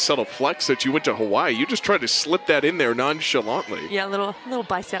little bit of a subtle flex that you went to Hawaii. You just tried to slip that in there nonchalantly. Yeah, a little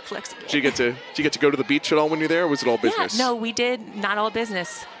bicep flex. Did you get to go to the beach at all when you're there, or was it all business? Yeah, no, we did not all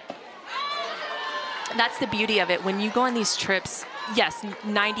business. That's the beauty of it. When you go on these trips, yes,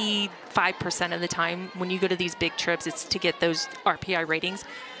 95% of the time when you go to these big trips, it's to get those RPI ratings.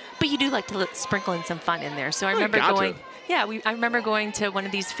 But you do like to sprinkle in some fun in there. So I remember I remember going to one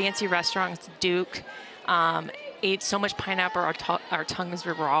of these fancy restaurants, Duke. Ate so much pineapple, our tongues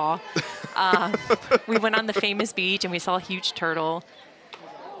were raw. We went on the famous beach and we saw a huge turtle.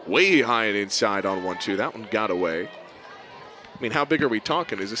 Way high and inside on 1-2. That one got away. I mean, how big are we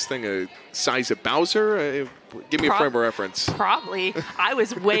talking? Is this thing a size of Bowser? Give me a frame of reference. Probably. I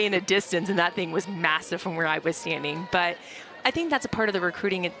was way in a distance and that thing was massive from where I was standing. But I think that's a part of the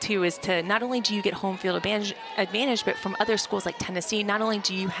recruiting too, is to not only do you get home field advantage, but from other schools like Tennessee, not only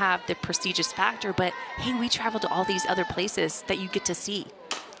do you have the prestigious factor, but hey, we travel to all these other places that you get to see.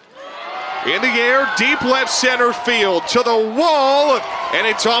 In the air, deep left center field to the wall, and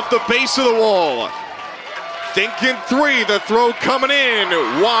it's off the base of the wall. Thinking 3, the throw coming in,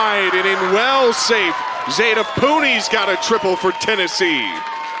 wide and in well safe. Zeta Pooney's got a triple for Tennessee.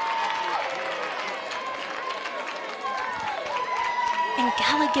 And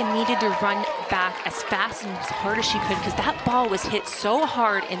Galligan needed to run back as fast and as hard as she could because that ball was hit so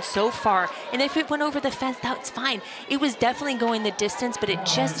hard and so far. And if it went over the fence, that's fine. It was definitely going the distance, but it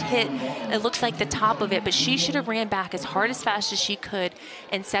just hit, it looks like the top of it. But she should have ran back as hard as fast as she could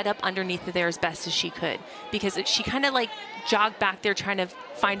and set up underneath there as best as she could. Because she kind of like jogged back there trying to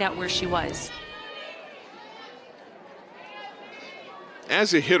find out where she was.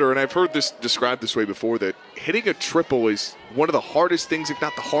 As a hitter, and I've heard this described this way before, that hitting a triple is one of the hardest things, if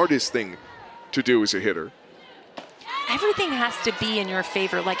not the hardest thing, to do as a hitter. Everything has to be in your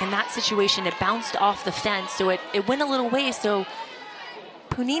favor. Like in that situation, it bounced off the fence, so it went a little way. So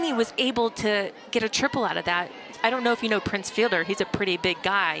Punini was able to get a triple out of that. I don't know if you know Prince Fielder. He's a pretty big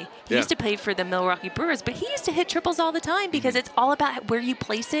guy. He used to play for the Milwaukee Brewers, but he used to hit triples all the time because it's all about where you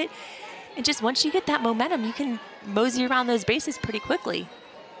place it. And just once you get that momentum, you can mosey around those bases pretty quickly.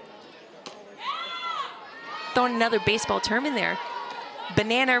 Throwing another baseball term in there.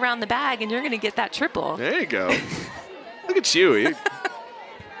 Banana around the bag, and you're going to get that triple. There you go. Look at you.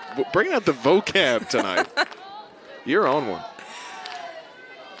 Bringing out the vocab tonight. You're on one.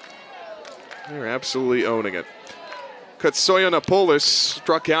 You're absolutely owning it. Katsoyanopoulos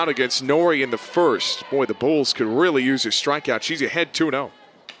struck out against Norrie in the first. Boy, the Bulls could really use a strikeout. She's ahead 2-0.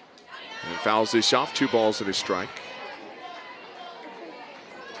 And fouls this off, 2 balls and a strike.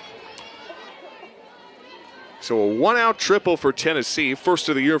 So a 1-out triple for Tennessee, first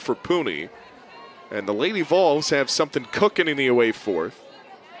of the year for Pooney. And the Lady Vols have something cooking in the away fourth.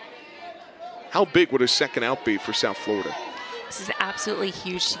 How big would a second out be for South Florida? This is absolutely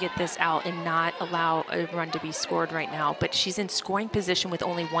huge to get this out and not allow a run to be scored right now. But she's in scoring position with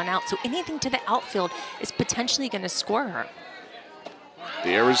only 1 out, so anything to the outfield is potentially going to score her.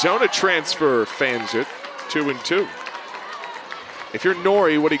 The Arizona transfer fans it, 2-2. If you're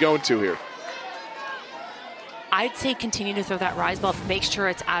Norrie, what are you going to here? I'd say continue to throw that rise ball. Make sure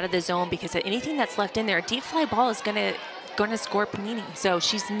it's out of the zone, because anything that's left in there, a deep fly ball is going to score Panini. So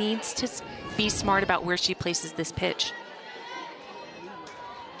she needs to be smart about where she places this pitch.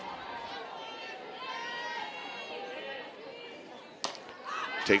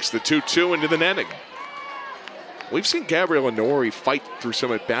 Takes the 2-2 into the netting. We've seen Gabriella Norrie fight through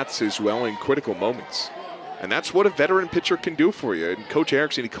some at-bats as well in critical moments. And that's what a veteran pitcher can do for you. And Coach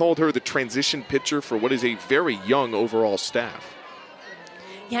Erickson, he called her the transition pitcher for what is a very young overall staff.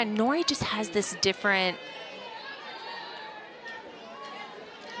 Yeah, Norrie just has this different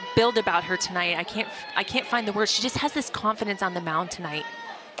build about her tonight. I can't find the words. She just has this confidence on the mound tonight.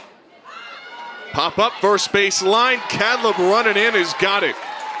 Pop up first base line. Cadleb running in has got it.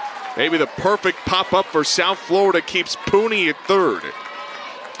 Maybe the perfect pop up for South Florida keeps Pooney at third.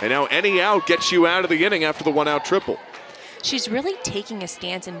 And now any out gets you out of the inning after the 1-out triple. She's really taking a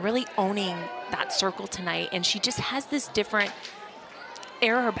stance and really owning that circle tonight. And she just has this different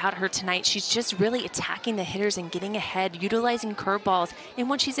air about her tonight. She's just really attacking the hitters and getting ahead, utilizing curveballs.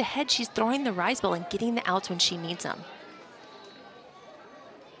 And when she's ahead, she's throwing the rise ball and getting the outs when she needs them.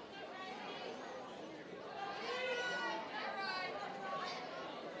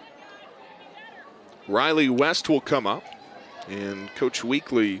 Riley West will come up. And Coach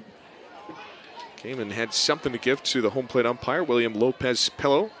Weekly came and had something to give to the home plate umpire, William Lopez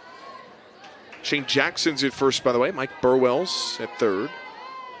Pello. Shane Jackson's at first, by the way. Mike Burwell's at third.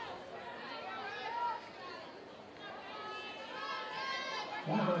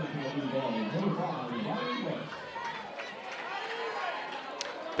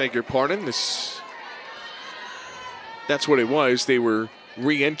 Beg your pardon. That's what it was. They were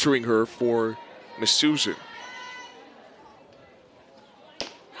re-entering her for Miss Susan.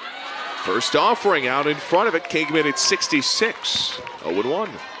 First offering out in front of it, came in at 66, 0-1.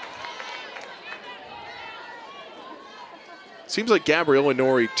 Seems like Gabriella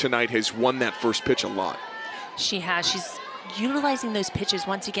Norrie tonight has won that first pitch a lot. She has. She's utilizing those pitches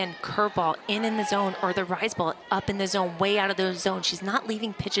once again, curveball in the zone or the rise ball up in the zone, way out of the zone. She's not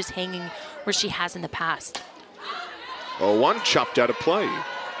leaving pitches hanging where she has in the past. 0-1, chopped out of play.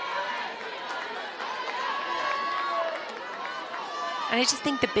 And I just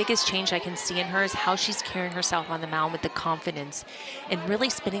think the biggest change I can see in her is how she's carrying herself on the mound with the confidence and really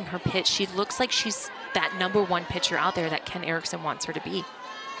spinning her pitch. She looks like she's that #1 pitcher out there that Ken Erickson wants her to be.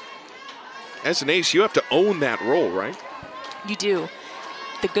 As an ace, you have to own that role, right? You do.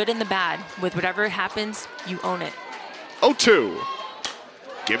 The good and the bad. With whatever happens, you own it. 0-2.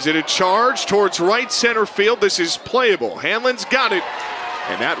 Gives it a charge towards right center field. This is playable. Hanlon's got it.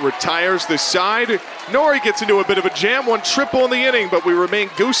 And that retires the side. Norrie gets into a bit of a jam, 1 triple in the inning, but we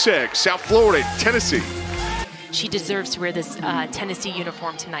remain goose egg. South Florida, Tennessee. She deserves to wear this Tennessee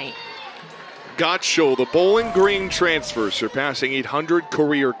uniform tonight. Gottschall, the Bowling Green transfer, surpassing 800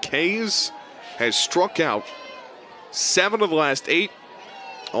 career Ks, has struck out 7 of the last 8.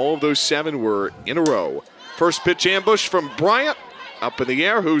 All of those 7 were in a row. First pitch ambush from Bryant. Up in the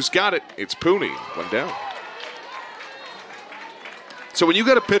air, who's got it? It's Pooney, 1 down. So when you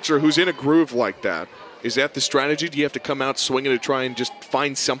got a pitcher who's in a groove like that, is that the strategy? Do you have to come out swinging to try and just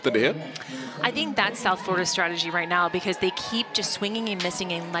find something to hit? I think that's South Florida's strategy right now, because they keep just swinging and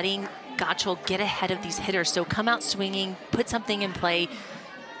missing and letting Gottschall get ahead of these hitters. So come out swinging, put something in play.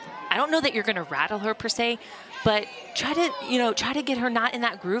 I don't know that you're going to rattle her per se, but try to get her not in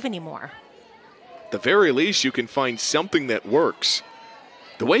that groove anymore. At the very least, you can find something that works.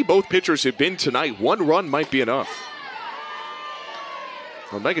 The way both pitchers have been tonight, 1 run might be enough.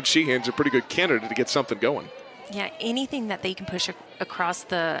 Well, Megan Sheehan's a pretty good candidate to get something going. Yeah, anything that they can push across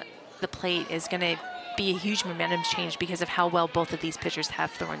the plate is going to be a huge momentum change because of how well both of these pitchers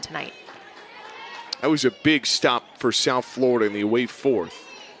have thrown tonight. That was a big stop for South Florida in the away 4th.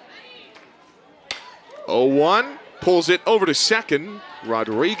 0-1, pulls it over to second.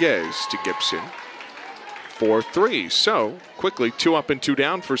 Rodriguez to Gibson. 4-3. So quickly 2 up and 2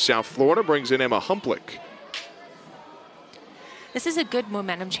 down for South Florida, brings in Emma Humplick. This is a good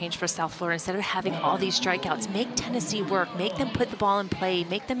momentum change for South Florida. Instead of having all these strikeouts, make Tennessee work, make them put the ball in play,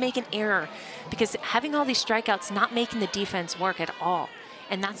 make them make an error, because having all these strikeouts not making the defense work at all.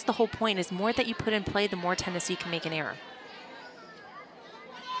 And that's the whole point, is more that you put in play, the more Tennessee can make an error.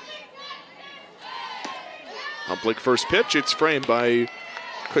 Humplick first pitch, it's framed by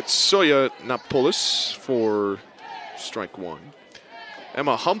Kutsoya Napoulos for strike 1.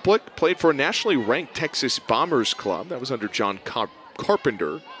 Emma Humplick played for a nationally ranked Texas Bombers club. That was under John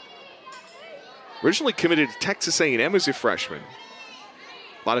Carpenter. Originally committed to Texas A&M as a freshman.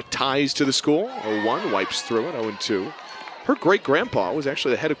 A lot of ties to the school. 0-1, wipes through it, 0-2. Her great-grandpa was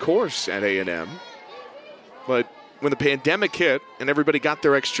actually the head of course at A&M. But when the pandemic hit and everybody got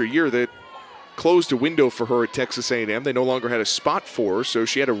their extra year, that closed a window for her at Texas A&M. They no longer had a spot for her, so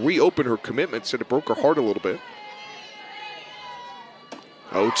she had to reopen her commitment, so it broke her heart a little bit.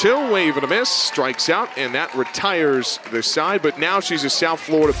 0-2, wave and a miss, strikes out, and that retires the side. But now she's a South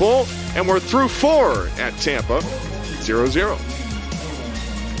Florida Bull, and we're through 4 at Tampa, 0-0.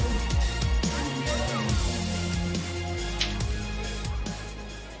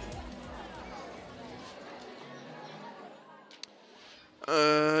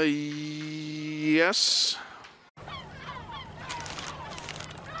 Yes.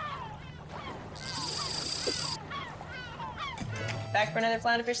 Back for another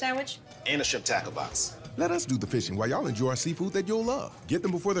flounder fish sandwich? And a shrimp tackle box. Let us do the fishing while y'all enjoy seafood that you'll love. Get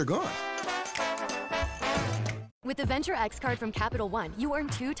them before they're gone. With the Venture X card from Capital One, you earn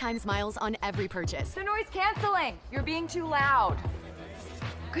 2 times miles on every purchase. They're noise canceling. You're being too loud.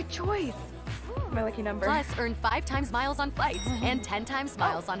 Good choice. My lucky number. Plus, earn 5 times miles on flights and 10 times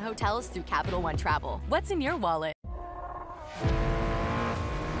miles on hotels through Capital One Travel. What's in your wallet?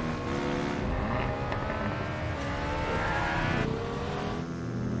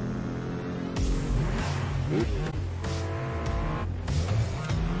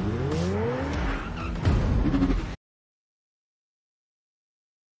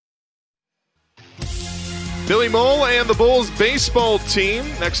 Billy Mole and the Bulls baseball team.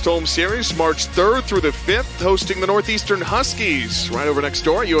 Next home series, March 3rd through the 5th, hosting the Northeastern Huskies right over next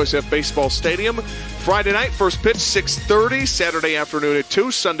door at USF Baseball Stadium. Friday night, first pitch, 6:30. Saturday afternoon at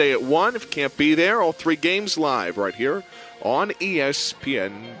 2. Sunday at 1. If you can't be there, all 3 games live right here on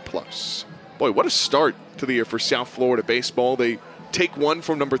ESPN+. Boy, what a start to the year for South Florida baseball. They take one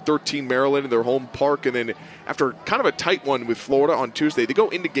from number 13 Maryland in their home park, and then after kind of a tight one with Florida on Tuesday, they go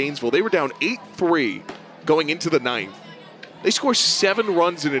into Gainesville. They were down 8-3 going into the 9th. They score 7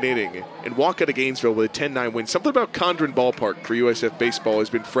 runs in an inning and walk out of Gainesville with a 10-9 win. Something about Condren Ballpark for USF baseball has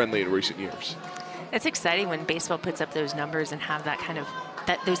been friendly in recent years. It's exciting when baseball puts up those numbers and have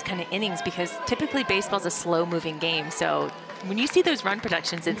those kind of innings, because typically baseball's a slow-moving game. So when you see those run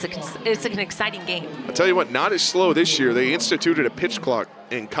productions, it's an exciting game. I'll tell you what, not as slow this year. They instituted a pitch clock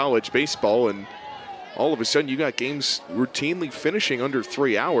in college baseball, and all of a sudden you got games routinely finishing under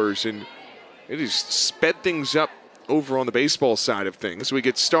 3 hours, and it has sped things up over on the baseball side of things. We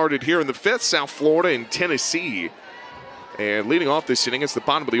get started here in the 5th, South Florida and Tennessee. And leading off this inning, it's the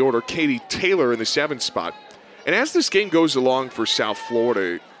bottom of the order, Katie Taylor in the 7th spot. And as this game goes along for South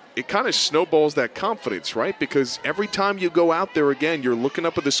Florida, it kind of snowballs that confidence, right? Because every time you go out there again, you're looking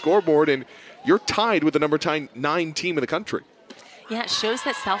up at the scoreboard and you're tied with the number 9 team in the country. Yeah, it shows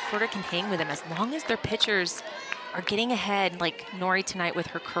that South Florida can hang with them as long as their pitchers are getting ahead, like Nori tonight with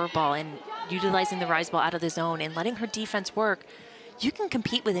her curveball and utilizing the rise ball out of the zone and letting her defense work. You can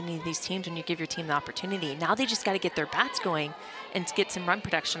compete with any of these teams when you give your team the opportunity. Now they just got to get their bats going and get some run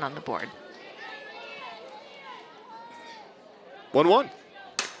production on the board. 1-1.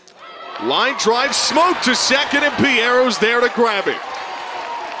 Line drive, smoke to second, and Piero's there to grab it.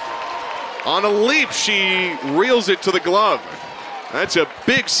 On a leap, she reels it to the glove. That's a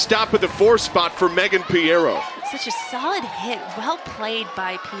big stop at the 4th spot for Megan Piero. Such a solid hit, well played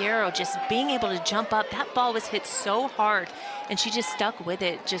by Piero, just being able to jump up. That ball was hit so hard, and she just stuck with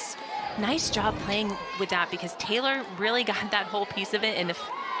it. Just nice job playing with that, because Taylor really got that whole piece of it, and if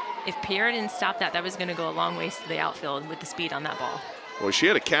Piero didn't stop that, that was going to go a long ways to the outfield with the speed on that ball. Well, she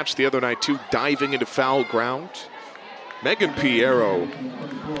had a catch the other night, too, diving into foul ground. Megan Piero,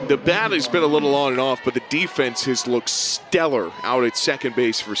 the bat has been a little on and off, but the defense has looked stellar out at second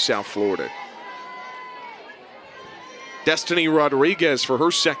base for South Florida. Destiny Rodriguez, for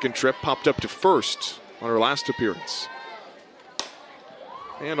her second trip, popped up to first on her last appearance.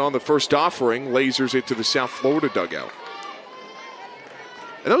 And on the first offering, lasers it to the South Florida dugout.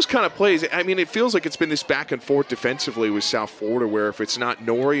 And those kind of plays, I mean, it feels like it's been this back and forth defensively with South Florida, where if it's not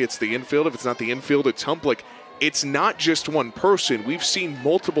Nori, it's the infield. If it's not the infield, it's Humplick. It's not just one person. We've seen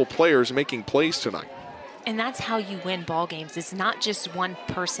multiple players making plays tonight. And that's how you win ball games. It's not just one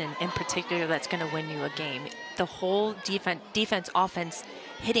person in particular that's going to win you a game. The whole defense, offense,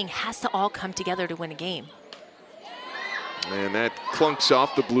 hitting has to all come together to win a game. And that clunks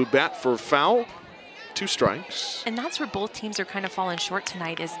off the blue bat for a foul. 2 strikes. And that's where both teams are kind of falling short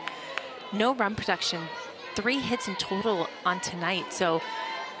tonight, is no run production. 3 hits in total on tonight. So,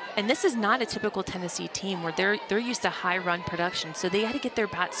 and this is not a typical Tennessee team where they're used to high run production. So they got to get their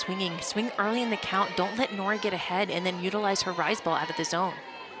bat swinging. Swing early in the count. Don't let Nori get ahead, and then utilize her rise ball out of the zone.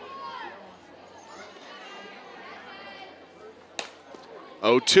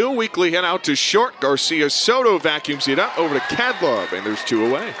 0-2, Weekly hit out to short. Garcia Soto vacuums it up over to Kadlub, and there's 2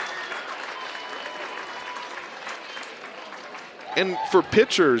 away. And for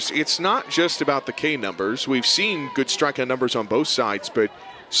pitchers, it's not just about the K numbers. We've seen good strikeout numbers on both sides, but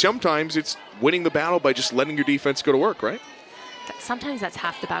sometimes it's winning the battle by just letting your defense go to work, right? Sometimes that's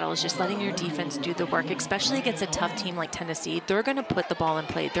half the battle, is just letting your defense do the work, especially against a tough team like Tennessee. They're going to put the ball in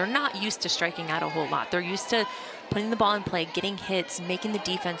play. They're not used to striking out a whole lot. They're used to putting the ball in play, getting hits, making the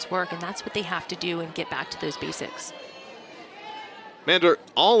defense work, and that's what they have to do and get back to those basics. Mander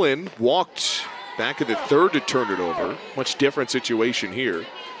Allen walked back in the third to turn it over. Much different situation here.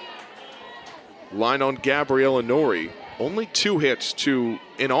 Line on Gabriel Nori. Only 2 hits to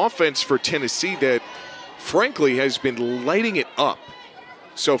an offense for Tennessee that, frankly, has been lighting it up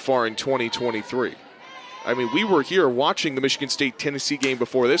so far in 2023. I mean, we were here watching the Michigan State-Tennessee game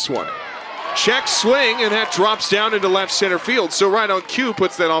before this one. Check swing, and that drops down into left center field. So right on cue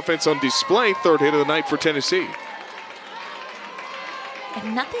puts that offense on display. 3rd hit of the night for Tennessee.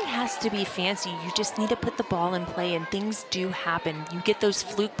 And nothing has to be fancy. You just need to put the ball in play, and things do happen. You get those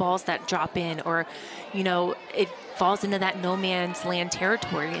fluke balls that drop in, or, you know, it falls into that no man's land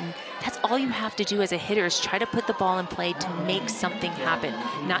territory. And that's all you have to do as a hitter, is try to put the ball in play to make something happen.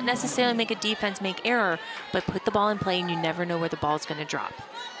 Not necessarily make a defense make error, but put the ball in play, and you never know where the ball is going to drop.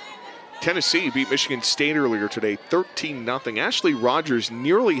 Tennessee beat Michigan State earlier today, 13-0. Ashley Rogers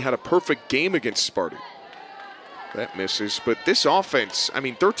nearly had a perfect game against Sparty. That misses, but this offense, I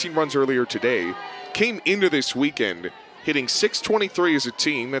mean, 13 runs earlier today, came into this weekend hitting .623 as a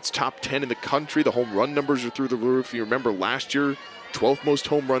team. That's top 10 in the country. The home run numbers are through the roof. You remember last year, 12th most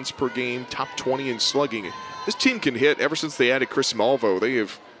home runs per game, top 20 in slugging. This team can hit. Ever since they added Chris Malvo, they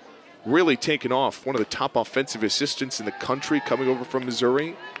have really taken off. One of the top offensive assistants in the country coming over from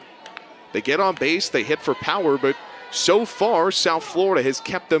Missouri. They get on base, they hit for power, but so far, South Florida has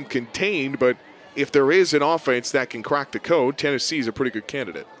kept them contained. But if there is an offense that can crack the code, Tennessee is a pretty good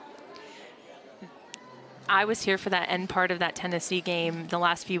candidate. I was here for that end part of that Tennessee game, the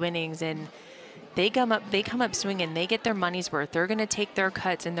last few innings, and they come up swinging. They get their money's worth. They're going to take their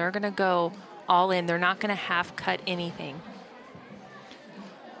cuts, and they're going to go all in. They're not going to half cut anything.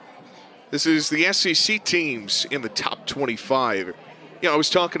 This is the SEC teams in the top 25. You know, I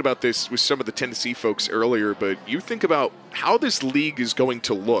was talking about this with some of the Tennessee folks earlier, but you think about how this league is going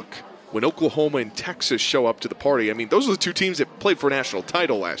to look when Oklahoma and Texas show up to the party. I mean, those are the 2 teams that played for a national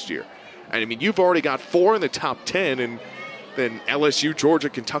title last year. And I mean, you've already got 4 in the top 10, and then LSU, Georgia,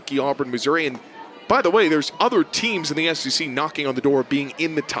 Kentucky, Auburn, Missouri. And by the way, there's other teams in the SEC knocking on the door of being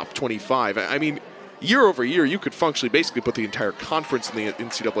in the top 25. I mean, year over year, you could functionally basically put the entire conference in the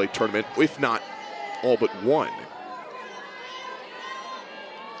NCAA tournament, if not all but one.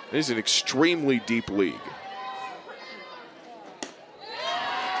 It is an extremely deep league.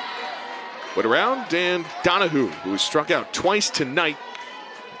 But around, and Donahue, who has struck out twice tonight,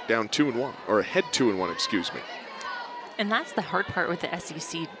 down 2-1, or ahead 2-1, excuse me. And that's the hard part with the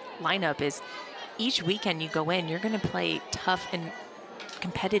SEC lineup, is each weekend you go in, you're going to play tough and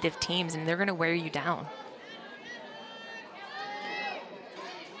competitive teams, and they're going to wear you down.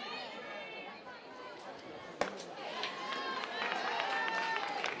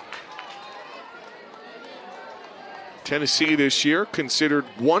 Tennessee this year considered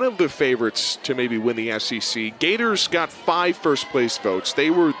one of the favorites to maybe win the SEC. Gators got 5 first-place votes. They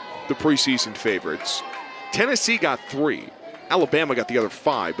were the preseason favorites. Tennessee got 3. Alabama got the other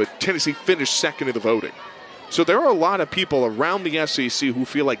 5, but Tennessee finished second in the voting. So there are a lot of people around the SEC who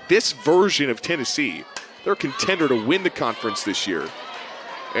feel like this version of Tennessee, they're a contender to win the conference this year.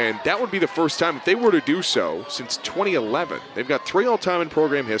 And that would be the first time, if they were to do so, since 2011. They've got 3 all-time in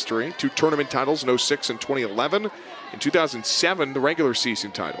program history, 2 tournament titles in 06 and 2011. In 2007, the regular season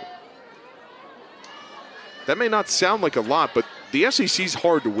title. That may not sound like a lot, but the SEC's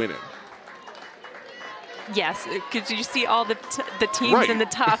hard to win in. Yes, because you see all the teams right in the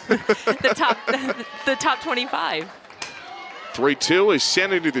top, the top 25. 3-2 is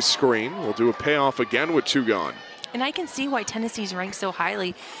sent into the screen. We'll do a payoff again with 2 gone. And I can see why Tennessee's ranked so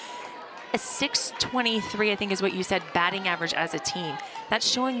highly. A .623, I think is what you said, batting average as a team. That's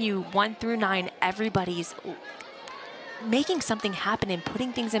showing you 1 through 9, everybody's making something happen and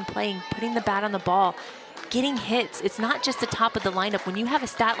putting things in play, and putting the bat on the ball, getting hits. It's not just the top of the lineup. When you have a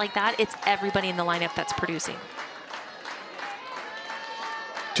stat like that, it's everybody in the lineup that's producing.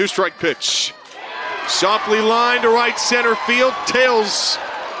 2-strike pitch. Softly lined to right center field, tails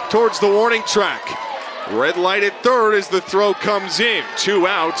towards the warning track. Red light at third as the throw comes in. 2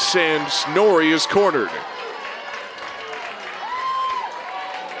 outs, and Nori is cornered.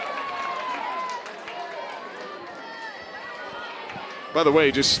 By the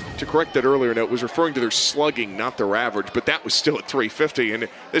way, just to correct that earlier note, was referring to their slugging, not their average, but that was still at 350, and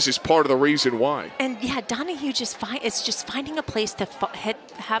this is part of the reason why. And yeah, Donahue is just finding a place to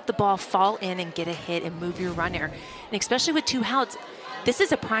have the ball fall in and get a hit and move your runner. And especially with 2 outs, this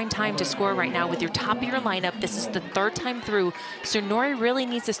is a prime time to score right now with your top of your lineup. This is the 3rd time through, so Nori really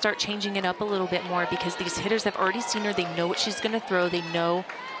needs to start changing it up a little bit more because these hitters have already seen her. They know what she's going to throw. They know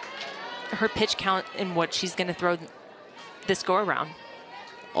her pitch count and what she's going to throw this go around.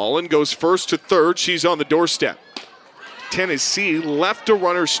 Allen goes first to third. She's on the doorstep. Tennessee left a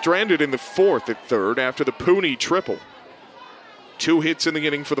runner stranded in the 4th at third after the Pooney triple. 2 hits in the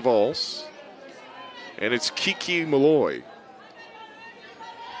inning for the Vols. And it's Kiki Malloy.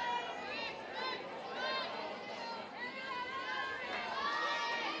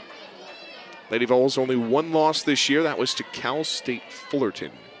 Lady Vols only 1 loss this year. That was to Cal State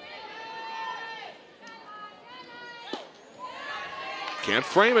Fullerton. Can't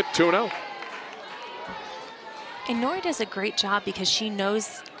frame it, 2-0. And Nori does a great job because she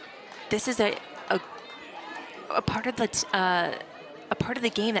knows this is a part of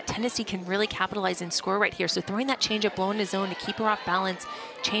the game that Tennessee can really capitalize and score right here. So throwing that changeup low in the zone to keep her off balance,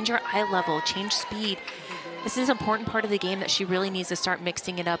 change her eye level, change speed. This is an important part of the game that she really needs to start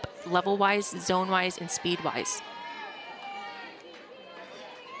mixing it up level-wise, zone-wise, and speed-wise.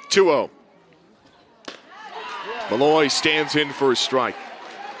 2-0. Malloy stands in for a strike.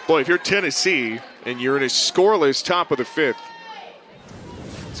 Boy, if you're Tennessee and you're in a scoreless top of the 5th,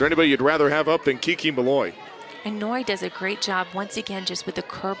 is there anybody you'd rather have up than Kiki Malloy? And Nori does a great job, once again, just with the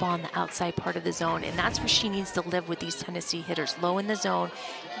curveball on the outside part of the zone. And that's where she needs to live with these Tennessee hitters. Low in the zone,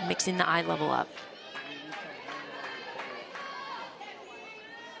 mixing the eye level up.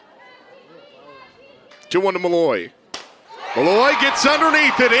 Two one to Malloy. Malloy gets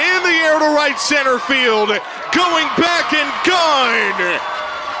underneath it, in the air to right center field. Going back and gone.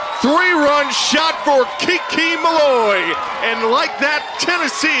 3-run shot for Kiki Malloy. And like that,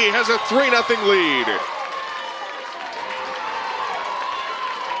 Tennessee has a 3-0 lead.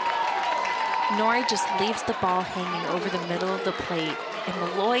 Nori just leaves the ball hanging over the middle of the plate. And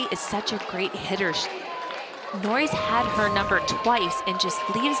Malloy is such a great hitter. Nori's had her number twice and just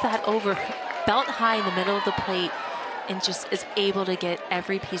leaves that over belt high in the middle of the plate and just is able to get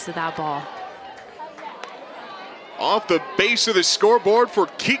every piece of that ball. Off the base of the scoreboard for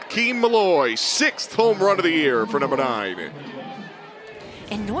Kiki Malloy. 6th home run of the year for number 9.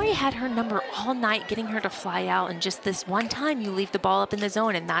 And Nori had her number all night, getting her to fly out. And just this one time, you leave the ball up in the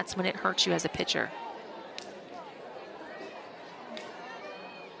zone, and that's when it hurts you as a pitcher.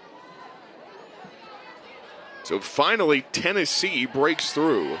 So finally, Tennessee breaks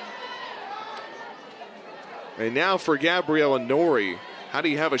through. And now for Gabriella Nori, how do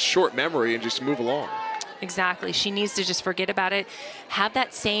you have a short memory and just move along? Exactly. She needs to just forget about it. Have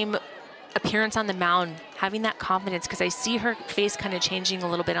that same appearance on the mound, having that confidence, because I see her face kind of changing a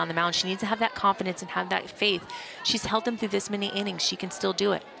little bit on the mound. She needs to have that confidence and have that faith. She's held them through this many innings. She can still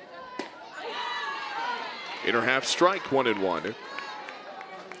do it. Inner half strike, 1-1.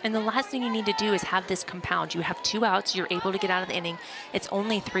 And the last thing you need to do is have this compound. You have 2 outs. You're able to get out of the inning. It's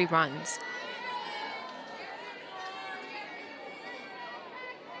only 3 runs.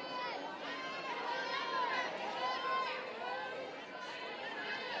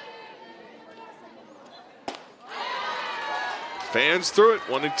 Fans through it,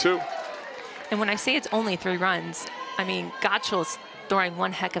 1-2. And when I say it's only 3 runs, I mean, Gottschall's throwing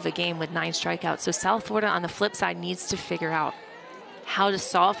one heck of a game with 9 strikeouts. So South Florida, on the flip side, needs to figure out how to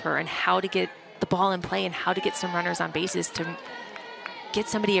solve her and how to get the ball in play and how to get some runners on bases to get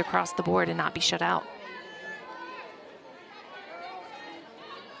somebody across the board and not be shut out.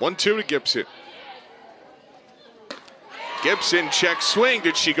 1-2 to Gibson. Gibson check swing.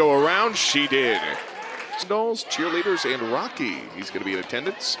 Did she go around? She did. Dolls, cheerleaders, and Rocky. He's going to be in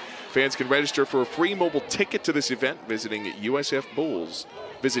attendance. Fans can register for a free mobile ticket to this event visiting USF Bulls.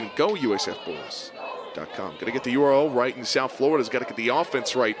 Visit gousfbulls.com. Got to get the URL right in South Florida's got to get the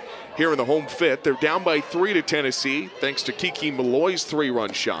offense right here in the home fit. They're down by 3 to Tennessee thanks to Kiki Malloy's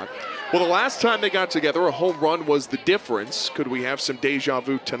 3-run shot. Well, the last time they got together, a home run was the difference. Could we have some deja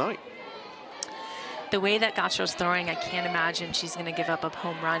vu tonight? The way that Gottschall's throwing, I can't imagine she's going to give up a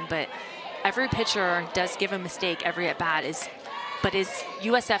home run, but every pitcher does give a mistake every at-bat, but is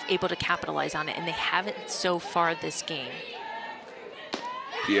USF able to capitalize on it? And they haven't so far this game.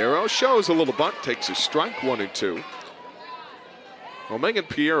 Piero shows a little bunt, takes a strike, 1-2. Well, Megan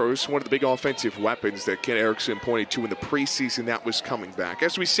Piero is one of the big offensive weapons that Ken Erickson pointed to in the preseason that was coming back.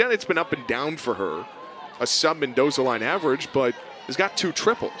 As we said, it's been up and down for her. A sub-Mendoza line average, but has got 2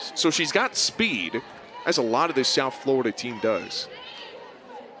 triples. So she's got speed, as a lot of this South Florida team does.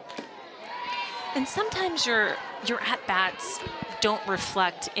 And sometimes your at-bats don't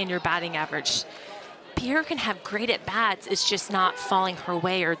reflect in your batting average. Pierre can have great at-bats, it's just not falling her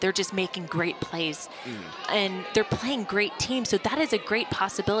way, or they're just making great plays. And they're playing great teams, so that is a great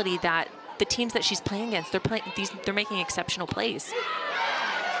possibility that the teams that she's playing against, they're making exceptional plays.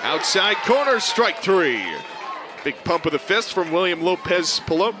 Outside corner, strike 3. Big pump of the fist from William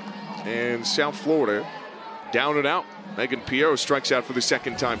Lopez-Palop. And South Florida down and out. Megan Pierro strikes out for the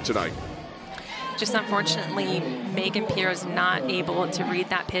second time tonight. Just unfortunately, Megan Pierro's not able to read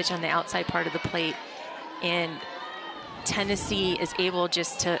that pitch on the outside part of the plate. And Tennessee is able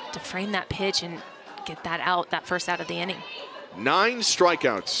just to frame that pitch and get that out, that first out of the inning. 9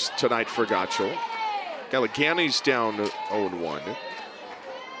 strikeouts tonight for Gottschall. Galligani's down 0-1.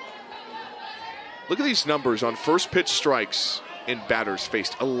 Look at these numbers on first pitch strikes and batters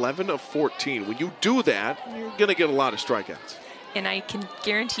faced. 11 of 14. When you do that, you're going to get a lot of strikeouts. And I can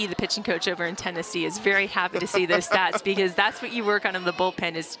guarantee the pitching coach over in Tennessee is very happy to see those stats, because that's what you work on in the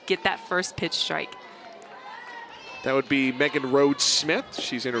bullpen, is get that first pitch strike. That would be Megan Rhodes-Smith.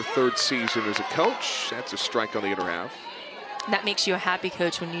 She's in her 3rd season as a coach. That's a strike on the inner half. That makes you a happy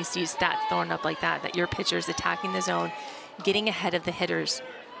coach when you see stats thrown up like that your pitcher's attacking the zone, getting ahead of the hitters,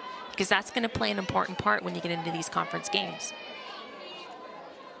 because that's going to play an important part when you get into these conference games.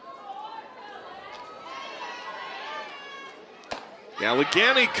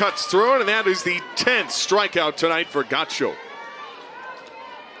 Galligani cuts through it, and that is the 10th strikeout tonight for Gottschall.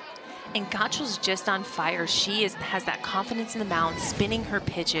 And Gottschall's just on fire. She has that confidence in the mound, spinning her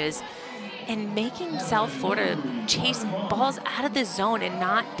pitches, and making South Florida chase balls out of the zone and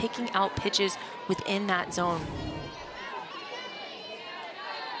not picking out pitches within that zone.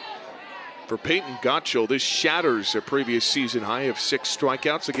 For Peyton Gottschall, this shatters a previous season high of 6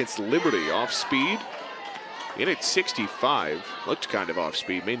 strikeouts against Liberty. Off speed, in at 65. Looked kind of off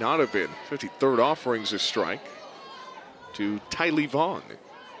speed, may not have been. 53rd offerings a strike to Tylee Vaughn.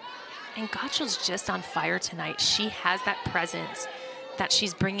 And Gottschall's just on fire tonight. She has that presence that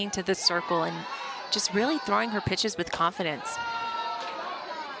she's bringing to the circle and just really throwing her pitches with confidence.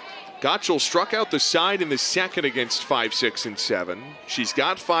 Gottschall struck out the side in the second against 5, 6, and 7. She's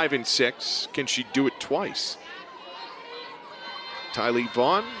got 5 and 6. Can she do it twice? Tylee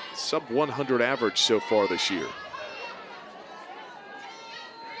Vaughn, sub 100 average so far this year.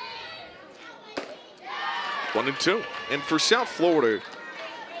 1-2. And for South Florida,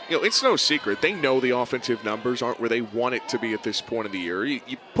 you know, it's no secret. They know the offensive numbers aren't where they want it to be at this point of the year. You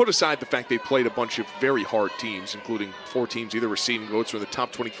put aside the fact they played a bunch of very hard teams, including 4 teams either receiving votes from the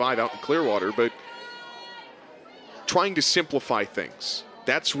top 25 out in Clearwater, but trying to simplify things.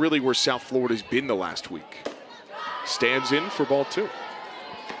 That's really where South Florida's been the last week. Stands in for ball 2.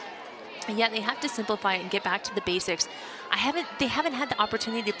 Yeah, they have to simplify it and get back to the basics. They haven't had the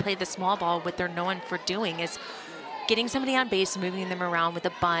opportunity to play the small ball. What they're known for doing is getting somebody on base, moving them around with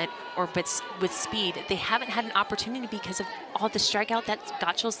a bunt or with speed. They haven't had an opportunity because of all the strikeout that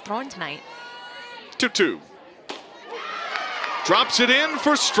Gottschall's thrown tonight. 2-2. Drops it in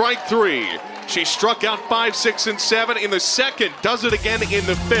for strike 3. She struck out 5, 6, and 7 in the second. Does it again in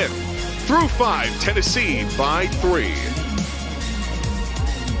the 5th. Through 5, Tennessee by 3.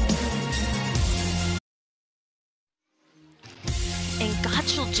 And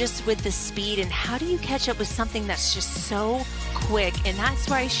Gottschall just with the speed, and how do you catch up with something that's just so quick? And that's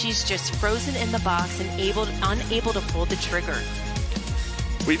why she's just frozen in the box and unable to pull the trigger.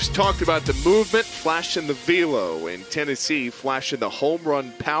 We've talked about the movement, flashing the velo, and Tennessee flashing the home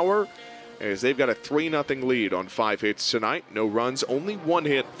run power as they've got a 3-0 lead on 5 hits tonight. No runs, only 1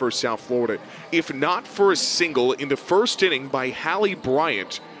 hit for South Florida. If not for a single in the first inning by Hallie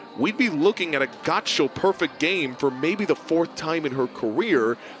Bryant, we'd be looking at a Gottschall perfect game for maybe the 4th time in her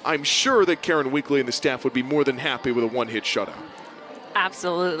career. I'm sure that Karen Weekly and the staff would be more than happy with a 1-hit shutout.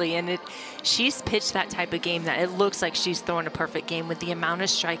 Absolutely, and she's pitched that type of game that it looks like she's throwing a perfect game with the amount of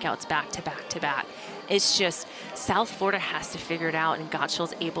strikeouts back to back to back. It's just South Florida has to figure it out, and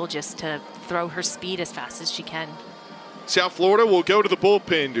Gottschall's able just to throw her speed as fast as she can. South Florida will go to the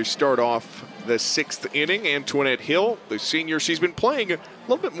bullpen to start off the 6th inning. Antoinette Hill, the senior, she's been playing a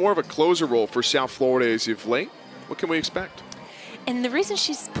little bit more of a closer role for South Florida as of late. What can we expect? And the reason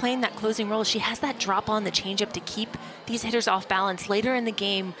she's playing that closing role, she has that drop on the changeup to keep these hitters off balance later in the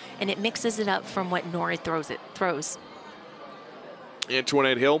game, and it mixes it up from what Nori throws.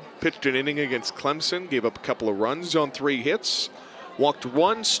 Antoinette Hill pitched an inning against Clemson, gave up a couple of runs on 3 hits, walked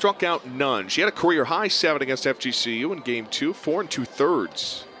 1, struck out none. She had a career high 7 against FGCU in game 2, 4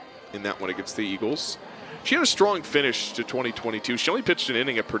 2/3 in that one against the Eagles. She had a strong finish to 2022. She only pitched an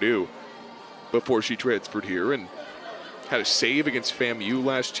inning at Purdue before she transferred here and had a save against FAMU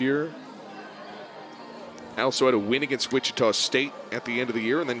last year. I also had a win against Wichita State at the end of the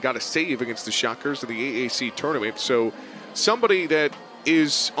year and then got a save against the Shockers in the AAC tournament. So somebody that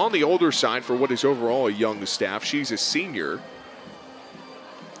is on the older side for what is overall a young staff. She's a senior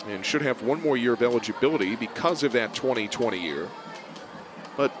and should have one more year of eligibility because of that 2020 year.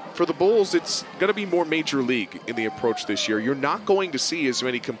 But for the Bulls, it's going to be more major league in the approach this year. You're not going to see as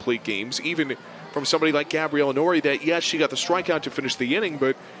many complete games, even from somebody like Gabriella Nori that, yes, she got the strikeout to finish the inning,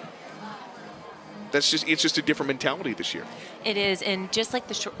 but it's just a different mentality this year. It is, and just like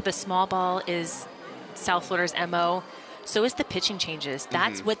the small ball is South Florida's MO, so is the pitching changes.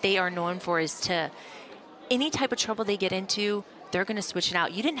 That's what they are known for, is to any type of trouble they get into, they're going to switch it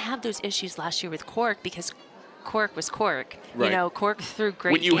out. You didn't have those issues last year with Cork because Cork was Cork. Right. You know, Cork threw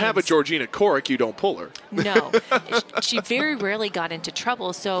great When you have a Georgina Cork, you don't pull her. No. She very rarely got into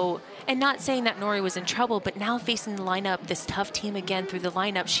trouble. So, and not saying that Nori was in trouble, but now facing the lineup, this tough team again through the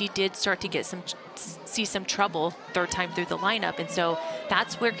lineup, she did start to see some trouble third time through the lineup. And so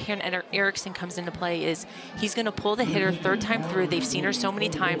that's where Karen Erickson comes into play, is he's going to pull the hitter third time through. They've seen her so many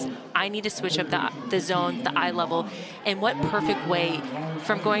times. I need to switch up the zone, the eye level. And what perfect way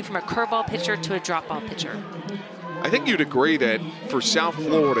from going from a curveball pitcher to a drop ball pitcher. I think you'd agree that for South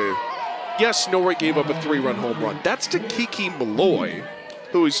Florida, yes, Nori gave up a 3-run home run. That's to Kiki Malloy,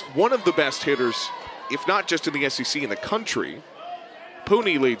 who is one of the best hitters, if not just in the SEC, in the country.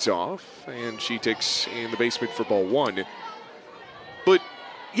 Pooney leads off, and she takes in the basement for ball 1. But,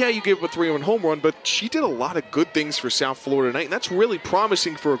 yeah, you gave up a 3-run home run, but she did a lot of good things for South Florida tonight, and that's really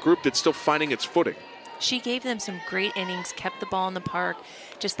promising for a group that's still finding its footing. She gave them some great innings, kept the ball in the park.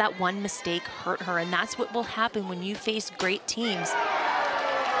 Just that one mistake hurt her, and that's what will happen when you face great teams.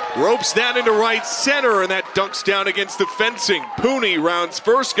 Ropes that into right center, and that dunks down against the fencing. Pooney rounds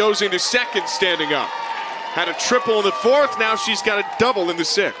first, goes into second standing up. Had a triple in the fourth, now she's got a double in the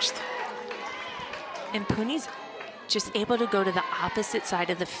sixth. And Pooney's just able to go to the opposite side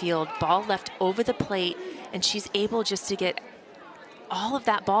of the field, ball left over the plate, and she's able just to get all of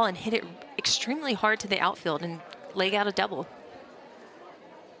that ball and hit it extremely hard to the outfield and leg out a double.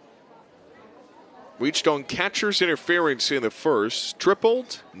 Reached on catcher's interference in the first,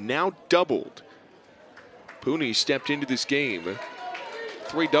 tripled, now doubled. Pooney stepped into this game.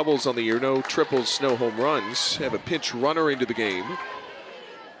 3 doubles on the year, no triples, no home runs. Have a pinch runner into the game.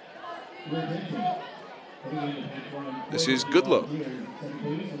 This is Goodlow.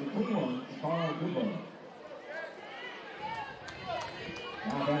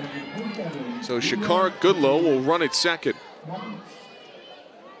 So Shakara Goodlow will run at second.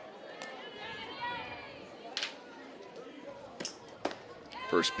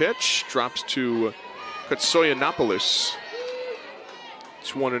 First pitch drops to Katsoyanopoulos.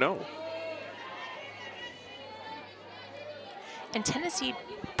 It's 1-0. And Tennessee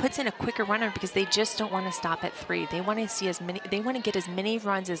puts in a quicker runner because they just don't want to stop at 3. They want to see as many. They want to get as many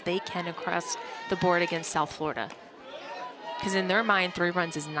runs as they can across the board against South Florida. Because in their mind, 3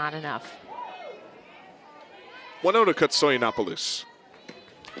 runs is not enough. 1-0 to Katsoyanopoulos.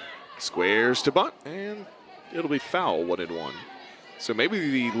 Squares to bunt, and it'll be foul, 1-1. So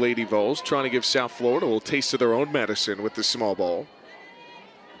maybe the Lady Vols trying to give South Florida a little taste of their own medicine with the small ball.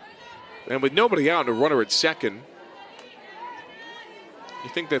 And with nobody out and a runner at second, you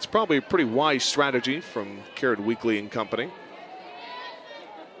think that's probably a pretty wise strategy from Karen Weekly and company.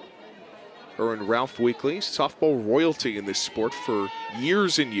 Her and Ralph Weekly, softball royalty in this sport for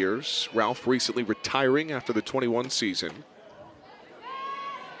years and years. Ralph recently retiring after the 21 season.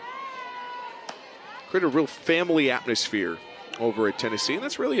 Create a real family atmosphere over at Tennessee, and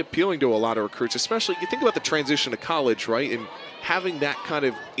that's really appealing to a lot of recruits, especially you think about the transition to college, right? And having that kind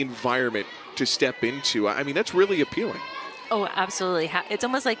of environment to step into, I mean, that's really appealing. Oh, absolutely. It's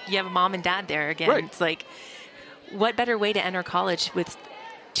almost like you have a mom and dad there again. Right. It's like, what better way to enter college with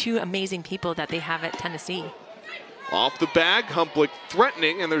 2 amazing people that they have at Tennessee? Off the bag, Humplick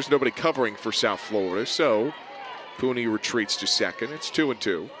threatening, and there's nobody covering for South Florida, so Pooney retreats to second. It's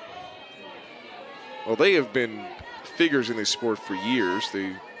 2-2. Well, they have been figures in this sport for years.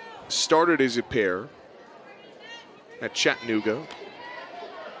 They started as a pair at Chattanooga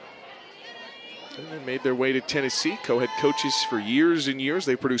and then made their way to Tennessee. Co-head coaches for years and years.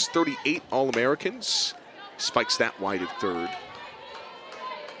 They produced 38 All-Americans. Spikes that wide at third.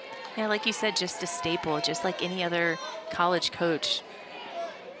 Yeah, like you said, just a staple, just like any other college coach,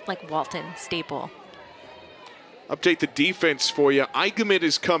 like Walton, staple. Update the defense for you. Eigenman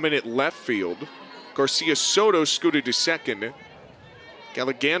is coming at left field. Garcia Soto scooted to second.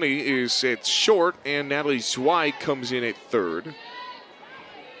 Galligani is at short, and Natalie Zweig comes in at third.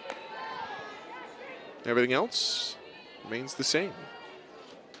 Everything else remains the same.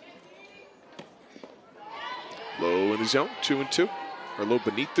 Low in the zone, 2-2. Or low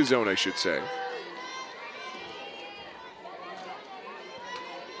beneath the zone, I should say.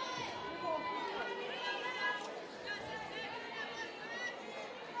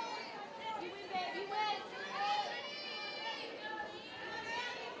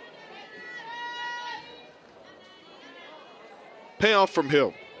 Payoff from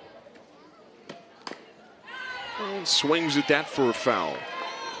Hill. And swings at that for a foul.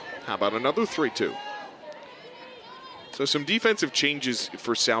 How about another 3-2? So some defensive changes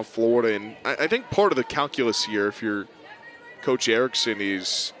for South Florida. And I think part of the calculus here, if you're Coach Erickson,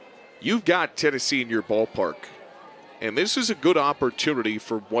 is you've got Tennessee in your ballpark. And this is a good opportunity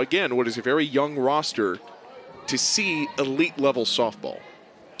for, again, what is a very young roster to see elite level softball.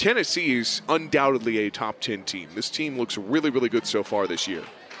 Tennessee is undoubtedly a top 10 team. This team looks really, really good so far this year.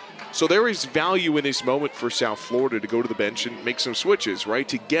 So there is value in this moment for South Florida to go to the bench and make some switches, right,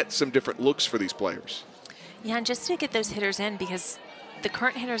 to get some different looks for these players. Yeah, and just to get those hitters in, because the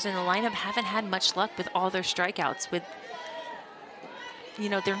current hitters in the lineup haven't had much luck with all their strikeouts. With,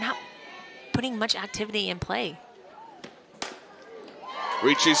 they're not putting much activity in play.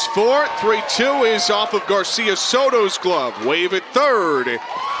 Reaches for 3-2 is off of Garcia Soto's glove. Wave at third.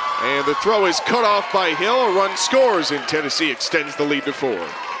 And the throw is cut off by Hill. A run scores, and Tennessee extends the lead to 4.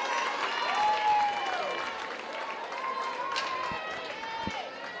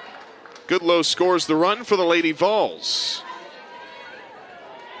 Goodlow scores the run for the Lady Vols.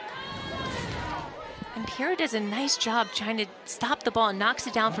 And Pierre does a nice job trying to stop the ball and knocks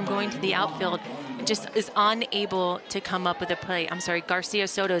it down from going to the outfield and just is unable to come up with a play. I'm sorry, Garcia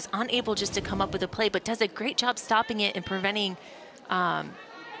Soto is unable just to come up with a play, but does a great job stopping it and preventing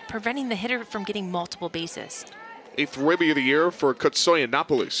the hitter from getting multiple bases. 8th ribby of the year for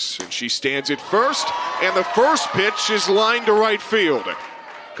Katsoyanopoulos. And she stands at first, and the first pitch is lined to right field.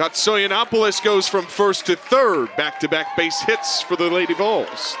 Katsoyanopoulos goes from first to third. Back-to-back base hits for the Lady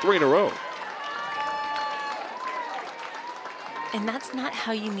Vols. 3 in a row. And that's not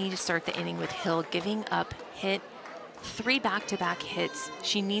how you need to start the inning with Hill giving up 3 back-to-back hits.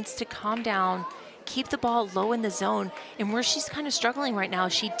 She needs to calm down, keep the ball low in the zone. And where she's kind of struggling right now,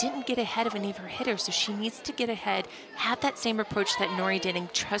 she didn't get ahead of any of her hitters, so she needs to get ahead, have that same approach that Nori did,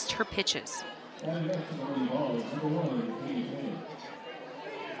 and trust her pitches.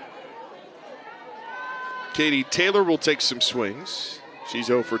 Katie Taylor will take some swings. She's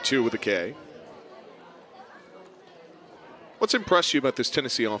 0 for 2 with a K. What's impressed you about this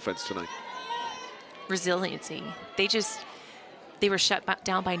Tennessee offense tonight? Resiliency. They were shut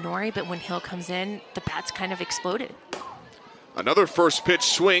down by Nori, but when Hill comes in, the bats kind of exploded. Another first pitch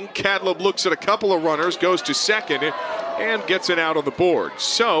swing. Kadlub looks at a couple of runners, goes to second, and gets an out on the board.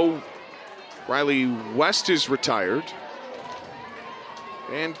 So Riley West is retired.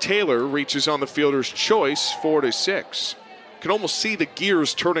 And Taylor reaches on the fielder's choice, 4-6. Can almost see the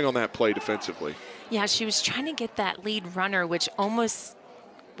gears turning on that play defensively. Yeah, she was trying to get that lead runner, which almost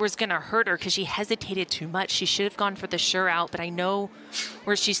was going to hurt her because she hesitated too much. She should have gone for the sure out, but I know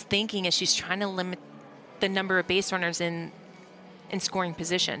where she's thinking is she's trying to limit the number of base runners in scoring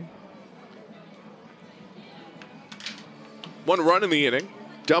position. 1 run in the inning.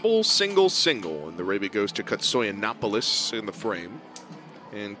 Double, single, single. And the ribby goes to Katsoyanopoulos in the frame.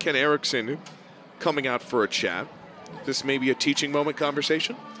 And Ken Erickson coming out for a chat. This may be a teaching moment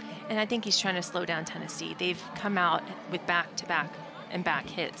conversation. And I think he's trying to slow down Tennessee. They've come out with back-to-back and back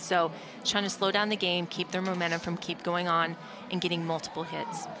hits. So trying to slow down the game, keep their momentum from keep going on and getting multiple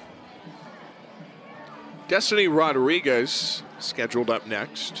hits. Destiny Rodriguez scheduled up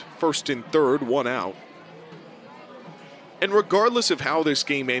next. 1st and 3rd, 1 out. And regardless of how this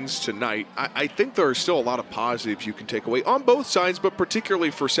game ends tonight, I think there are still a lot of positives you can take away on both sides, but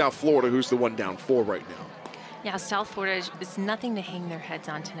particularly for South Florida, who's the one down 4 right now. Yeah, South Florida is nothing to hang their heads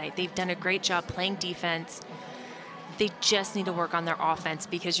on tonight. They've done a great job playing defense. They just need to work on their offense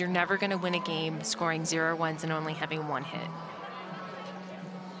because you're never going to win a game scoring 0 runs and only having 1 hit.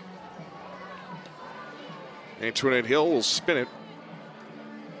 Antoinette Hill will spin it.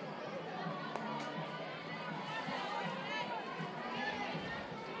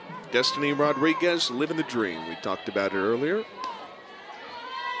 Destiny Rodriguez living the dream. We talked about it earlier.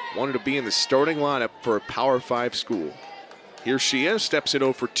 Wanted to be in the starting lineup for a Power 5 school. Here she is, steps in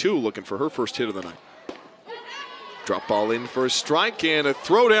 0 for 2, looking for her first hit of the night. Drop ball in for a strike and a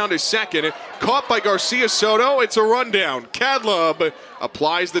throw down to second. Caught by Garcia Soto. It's a rundown. Kadlub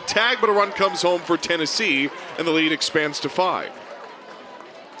applies the tag, but a run comes home for Tennessee, and the lead expands to 5.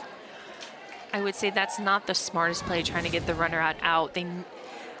 I would say that's not the smartest play, trying to get the runner out.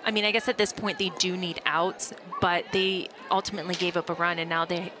 I guess at this point they do need outs, but they ultimately gave up a run, and now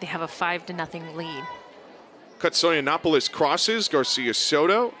they have a 5-0 lead. Katsoyanopoulos crosses. Garcia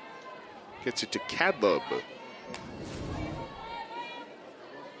Soto gets it to Kadlub.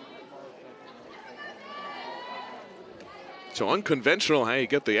 So unconventional how you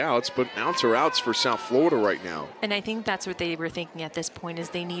get the outs, but outs are outs for South Florida right now. And I think that's what they were thinking at this point is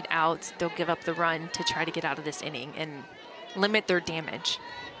they need outs. They'll give up the run to try to get out of this inning and limit their damage.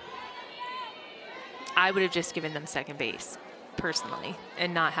 I would have just given them second base, personally,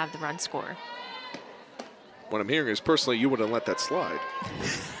 and not have the run score. What I'm hearing is personally you wouldn't let that slide.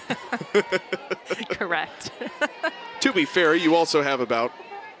 Correct. To be fair, you also have about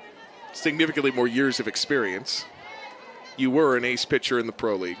significantly more years of experience. You were an ace pitcher in the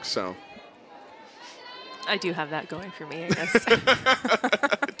Pro League, so. I do have that going for me, I guess.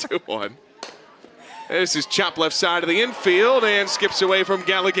 2-1. This is chopped left side of the infield and skips away from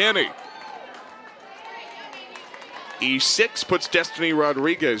Gallegani. E6 puts Destiny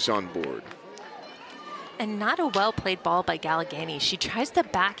Rodriguez on board. And not a well-played ball by Gallegani. She tries to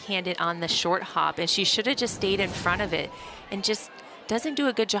backhand it on the short hop, and she should have just stayed in front of it and just doesn't do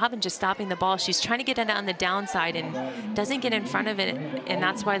a good job in just stopping the ball. She's trying to get it on the downside and doesn't get in front of it, and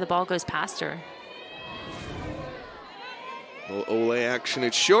that's why the ball goes past her. Little Ole action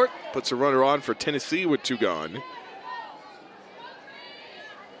at short. Puts a runner on for Tennessee with 2 gone.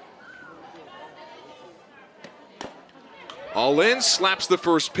 All in, slaps the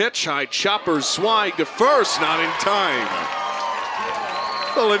first pitch. High chopper, Zweig to first, not in time.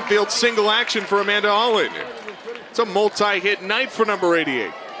 Little infield single action for Amanda Allen. It's a multi-hit night for number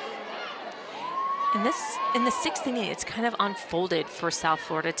 88. In the 6th inning, it's kind of unfolded for South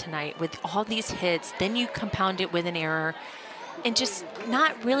Florida tonight with all these hits. Then you compound it with an error and just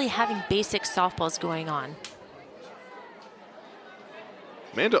not really having basic softballs going on.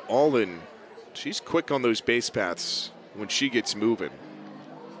 Amanda Allen, she's quick on those base paths when she gets moving.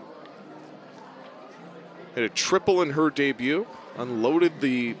 Had a triple in her debut, unloaded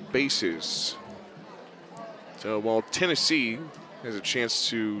the bases. So while Tennessee has a chance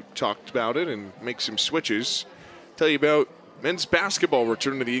to talk about it and make some switches, tell you about men's basketball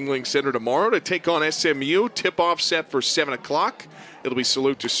returning to the Yuengling Center tomorrow to take on SMU. Tip-off set for 7 o'clock. It'll be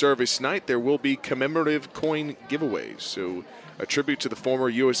salute to service night. There will be commemorative coin giveaways. So a tribute to the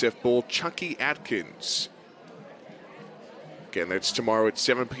former USF Bull, Chucky Atkins. Again, that's tomorrow at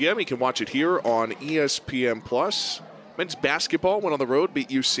 7 p.m. You can watch it here on ESPN+. Men's basketball went on the road, beat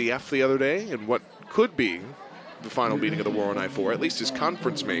UCF the other day in what could be the final meeting of the War on I-4, at least as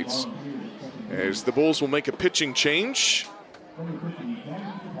conference mates, as the Bulls will make a pitching change.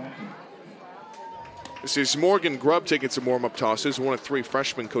 This is Morgan Grubb taking some warm-up tosses, one of 3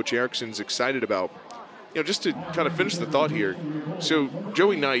 freshmen Coach Erickson's excited about. You know, just to kind of finish the thought here. So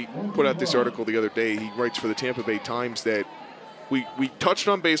Joey Knight put out this article the other day. He writes for the Tampa Bay Times that we touched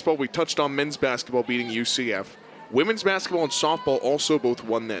on baseball, we touched on men's basketball beating UCF. Women's basketball and softball also both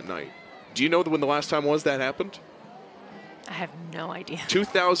won that night. Do you know when the last time was that happened? I have no idea.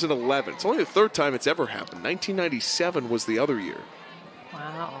 2011. It's only the 3rd time it's ever happened. 1997 was the other year.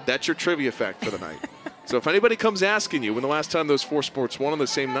 Wow. That's your trivia fact for the night. So if anybody comes asking you when the last time those 4 sports won on the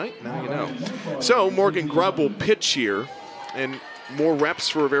same night, now you know. So Morgan Grubb will pitch here, and more reps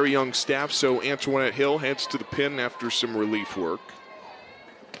for a very young staff. So Antoinette Hill heads to the pin after some relief work.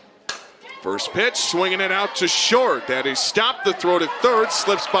 First pitch, swinging it out to short. That is stopped. The throw to third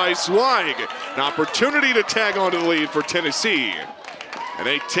slips by Zweig. An opportunity to tag onto the lead for Tennessee. And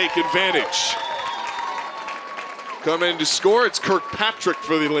they take advantage. Coming in to score, it's Kirkpatrick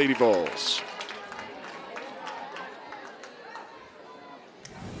for the Lady Vols.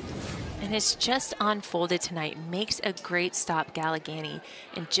 And it's just unfolded tonight. Makes a great stop, Gallegani,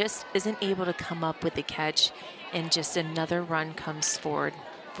 and just isn't able to come up with the catch. And just another run comes forward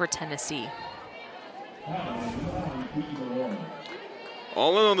for Tennessee.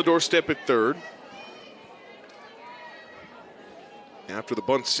 All in on the doorstep at third. After the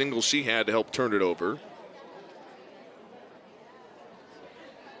bunt single she had to help turn it over.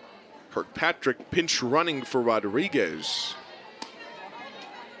 Kirkpatrick pinch running for Rodriguez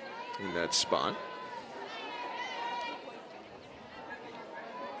in that spot.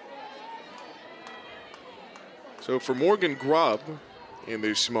 So for Morgan Grubb in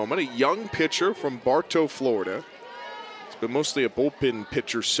this moment, a young pitcher from Bartow, Florida. He's been mostly a bullpen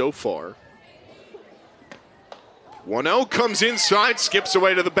pitcher so far. 1-0 comes inside, skips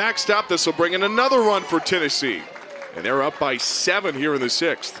away to the backstop. This will bring in another run for Tennessee. And they're up by 7 here in the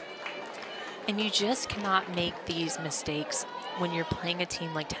 6th. And you just cannot make these mistakes when you're playing a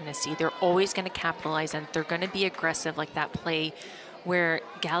team like Tennessee. They're always going to capitalize on it. They're going to be aggressive, like that play where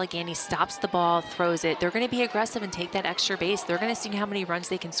Gallegani stops the ball, throws it. They're going to be aggressive and take that extra base. They're going to see how many runs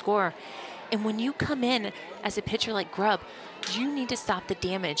they can score. And when you come in as a pitcher like Grubb, you need to stop the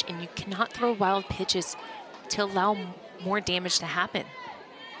damage, and you cannot throw wild pitches to allow more damage to happen.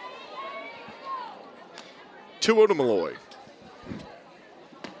 2-0 to Malloy.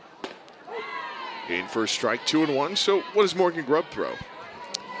 In for a strike, 2-1. So what does Morgan Grubb throw?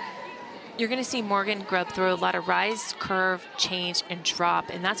 You're going to see Morgan Grubb throw a lot of rise, curve, change, and drop.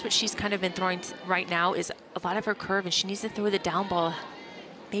 And that's what she's kind of been throwing right now, is a lot of her curve, and she needs to throw the down ball.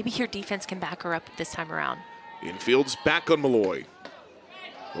 Maybe your defense can back her up this time around. Infield's back on Malloy.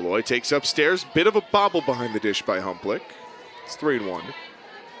 Malloy takes upstairs. Bit of a bobble behind the dish by Humplick. It's 3-1.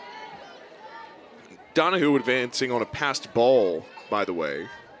 Donahue advancing on a passed ball, by the way,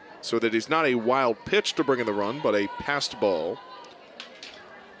 so that it's not a wild pitch to bring in the run, but a passed ball.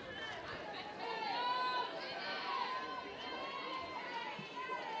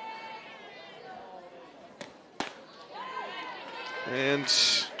 And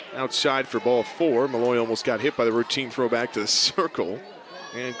outside for ball 4. Malloy almost got hit by the routine throw back to the circle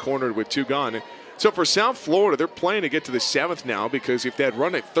and cornered with 2 gone. So for South Florida, they're playing to get to the 7th now, because if that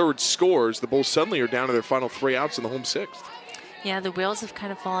run at 3rd scores, the Bulls suddenly are down to their final 3 outs in the home 6th. Yeah, the wheels have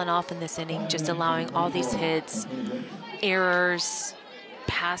kind of fallen off in this inning, just allowing all these hits, errors,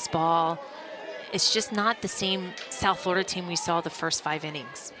 pass ball. It's just not the same South Florida team we saw the first 5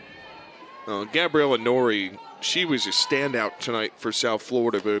 innings. Gabriella Nori, she was a standout tonight for South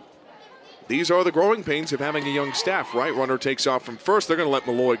Florida, but these are the growing pains of having a young staff, right? Runner takes off from first. They're going to let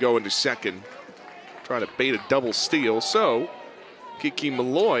Malloy go into second. Try to bait a double steal. So Kiki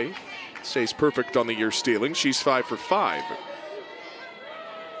Malloy stays perfect on the year stealing. She's 5 for 5.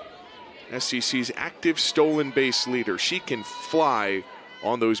 SEC's active stolen base leader. She can fly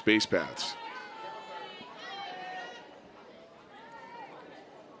on those base paths.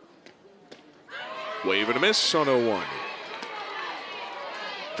 Wave and a miss on 0-1.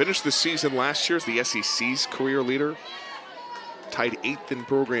 Finished the season last year as the SEC's career leader. Tied 8th in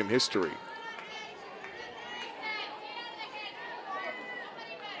program history.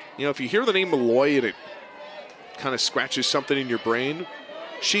 You know, if you hear the name Malloy and it kind of scratches something in your brain,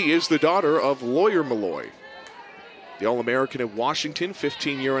 she is the daughter of Lawyer Malloy. The All-American at Washington,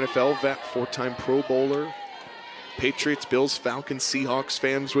 15-year NFL vet, 4-time Pro Bowler. Patriots, Bills, Falcons, Seahawks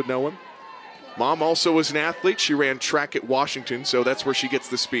fans would know him. Mom also was an athlete. She ran track at Washington, so that's where she gets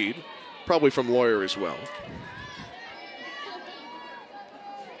the speed. Probably from Lawyer as well.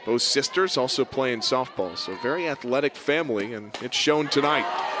 Both sisters also playing softball, so very athletic family, and it's shown tonight.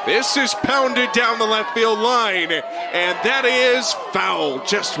 This is pounded down the left field line, and that is foul,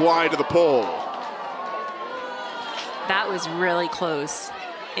 just wide of the pole. That was really close.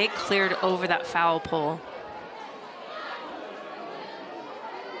 It cleared over that foul pole.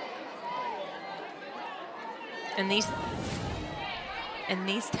 And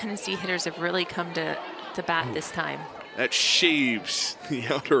these Tennessee hitters have really come to bat this time. That shaves the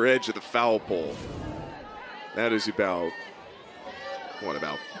outer edge of the foul pole. That is about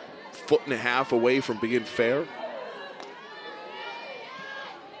 1.5 feet away from being fair.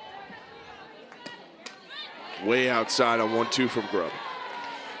 Way outside on 1-2 from Grubb.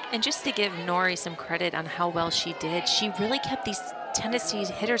 And just to give Nori some credit on how well she did, she really kept these Tennessee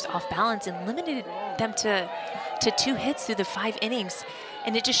hitters off balance and limited them to 2 hits through the 5 innings.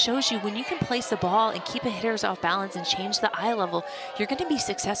 And it just shows you, when you can place the ball and keep a hitters off balance and change the eye level, you're going to be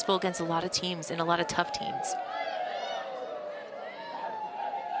successful against a lot of teams and a lot of tough teams.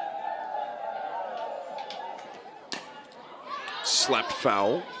 Slapped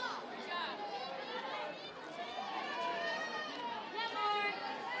foul.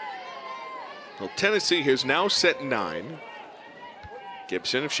 Well, Tennessee has now set 9.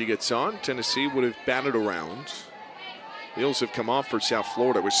 Gibson, if she gets on, Tennessee would have batted around. Wheels have come off for South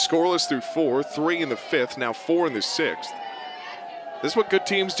Florida. It was scoreless through 4, 3 in the 5th, now 4 in the 6th. This is what good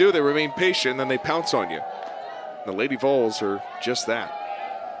teams do. They remain patient, and then they pounce on you. The Lady Vols are just that.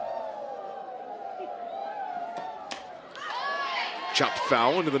 Chopped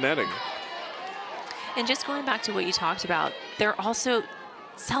foul into the netting. And just going back to what you talked about, they're also,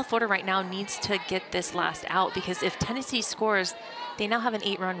 South Florida right now needs to get this last out, because if Tennessee scores, they now have an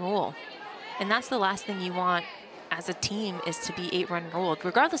 8-run rule. And that's the last thing you want as a team, is to be 8-run ruled,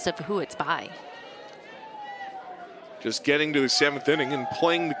 regardless of who it's by. Just getting to the 7th inning and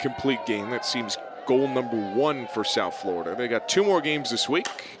playing the complete game. That seems goal number 1 for South Florida. They got 2 more games this week.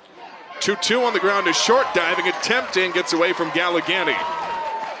 2-2 on the ground, a short diving attempt, and gets away from Galligani.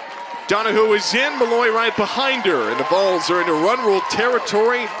 Donahue is in, Malloy right behind her, and the Vols are into run rule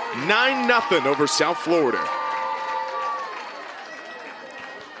territory, 9-0 over South Florida.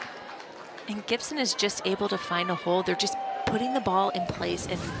 And Gibson is just able to find a hole. They're just putting the ball in place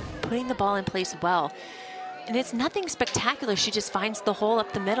and putting the ball in place well. And it's nothing spectacular. She just finds the hole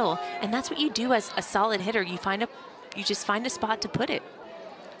up the middle. And that's what you do as a solid hitter. You just find a spot to put it.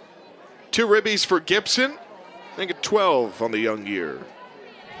 2 ribbies for Gibson. I think a 12 on the young year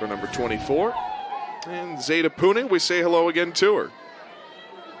for number 24. And Zeta Pune, we say hello again to her.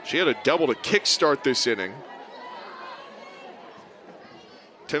 She had a double to kickstart this inning.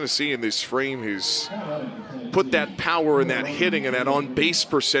 Tennessee in this frame has put that power and that hitting and that on-base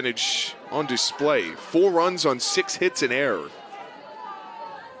percentage on display. 4 runs on 6 hits in air.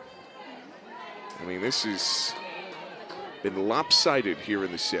 I mean, this has been lopsided here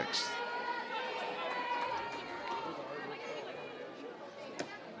in the 6th.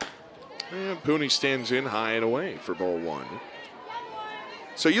 And Pune stands in high and away for ball 1.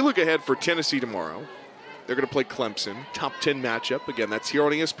 So you look ahead for Tennessee tomorrow. They're going to play Clemson, top 10 matchup. Again, that's here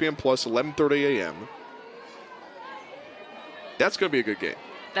on ESPN Plus, 11:30 a.m. That's going to be a good game.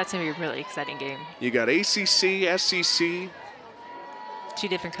 That's going to be a really exciting game. You got ACC, SEC. 2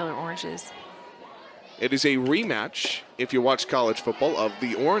 different color oranges. It is a rematch, if you watch college football, of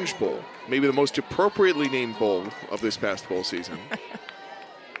the Orange Bowl. Maybe the most appropriately named bowl of this past bowl season.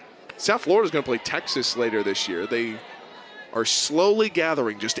 South Florida is going to play Texas later this year. They are slowly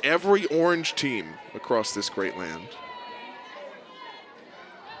gathering just every orange team across this great land.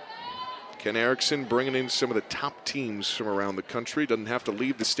 Ken Erickson bringing in some of the top teams from around the country. Doesn't have to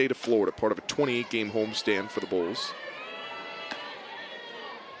leave the state of Florida, part of a 28-game homestand for the Bulls.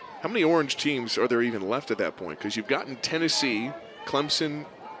 How many orange teams are there even left at that point? Because you've gotten Tennessee, Clemson,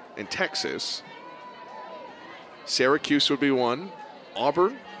 and Texas. Syracuse would be one.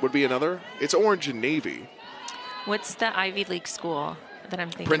 Auburn would be another. It's orange and navy. What's the Ivy League school that I'm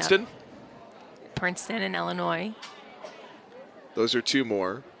thinking Princeton? of? Princeton and Illinois. Those are 2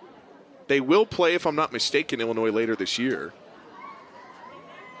 more. They will play, if I'm not mistaken, Illinois later this year.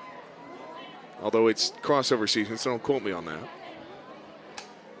 Although it's crossover season, so don't quote me on that.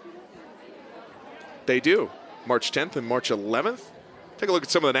 They do. March 10th and March 11th. Take a look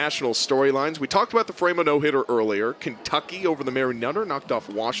at some of the national storylines. We talked about the Framo no-hitter earlier. Kentucky over the Mary Nutter, knocked off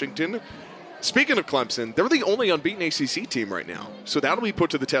Washington. Speaking of Clemson, they're the only unbeaten ACC team right now. So that'll be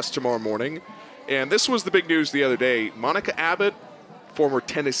put to the test tomorrow morning. And this was the big news the other day. Monica Abbott, former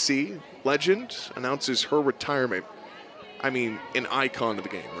Tennessee legend, announces her retirement. I mean, an icon of the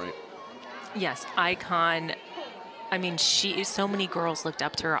game, right? Yes, icon. I mean, so many girls looked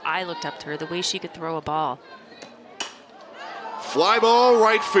up to her. I looked up to her, the way she could throw a ball. Fly ball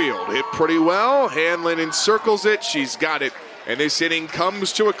right field. Hit pretty well. Hanlon encircles it. She's got it. And this inning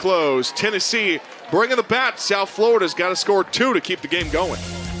comes to a close. Tennessee bringing the bat. South Florida's got to score 2 to keep the game going.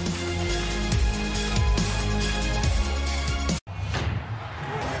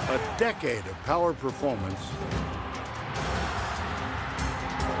 A decade of power performance.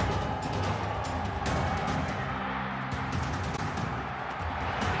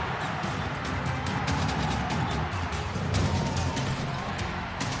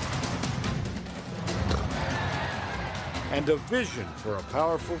 And a vision for a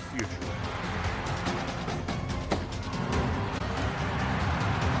powerful future.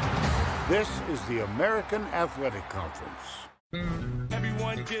 This is the American Athletic Conference.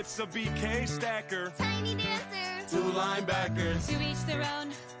 Everyone gets a BK stacker. Tiny dancer. 2 linebackers. To each their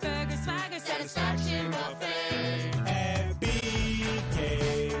own. Burger, swagger, satisfaction, buffet. At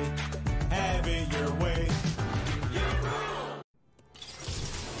BK, have it your way.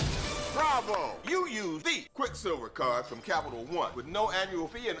 Bravo! You use the Quicksilver card from Capital One with no annual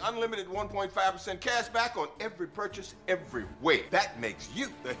fee and unlimited 1.5% cash back on every purchase every way. That makes you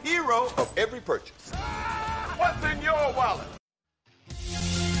the hero of every purchase. What's in your wallet?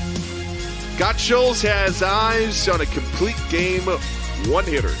 Gottschalk has eyes on a complete game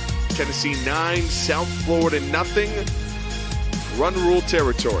 1-hitter. Tennessee 9, South Florida nothing. Run rule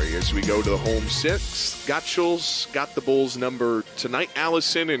territory as we go to the home 6. Gottschalk's got the Bulls number tonight.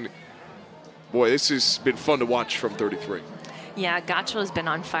 Allison, and boy, this has been fun to watch from 33. Yeah, Gottschalk has been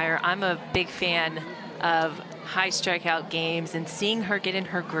on fire. I'm a big fan of high strikeout games and seeing her get in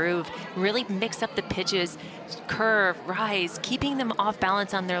her groove, really mix up the pitches, curve, rise, keeping them off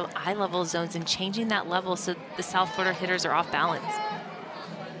balance on their eye level zones and changing that level so the South Florida hitters are off balance.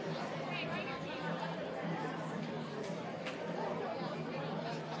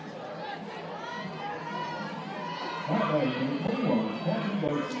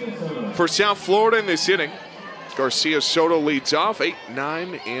 For South Florida in this inning, Garcia Soto leads off 8,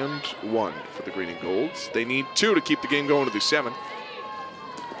 9, and 1 for the Green and Golds. They need 2 to keep the game going to the 7th.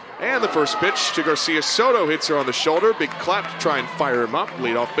 And the first pitch to Garcia Soto hits her on the shoulder. Big clap to try and fire him up.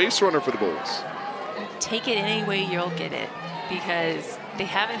 Leadoff base runner for the Bulls. take it any way you'll get it, because they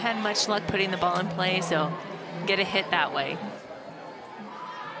haven't had much luck putting the ball in play, so get a hit that way.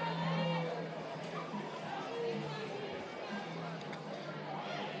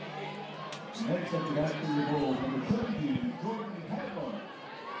 Next up to bat for the goal, number 17, Jordan Hadlon.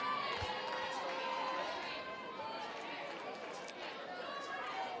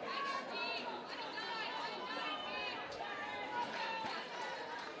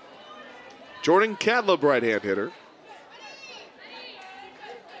 Jordan Cadlub, right-hand hitter.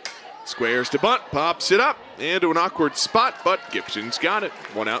 Squares to bunt, pops it up into an awkward spot, but Gibson's got it.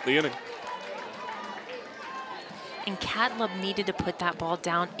 1 out in the inning. And Cadlub needed to put that ball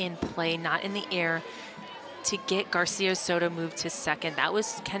down in play, not in the air, to get Garcia Soto moved to second. That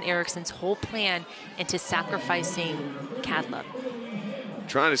was Ken Erickson's whole plan into sacrificing Cadlub.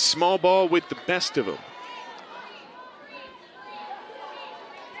 Trying to small ball with the best of them.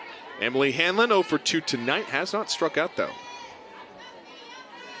 Emily Hanlon 0 for 2 tonight, has not struck out though.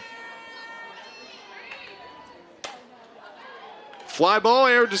 Fly ball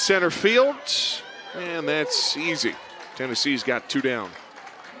aired to center field, and that's easy. Tennessee's got 2 down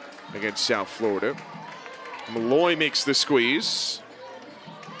against South Florida. Malloy makes the squeeze.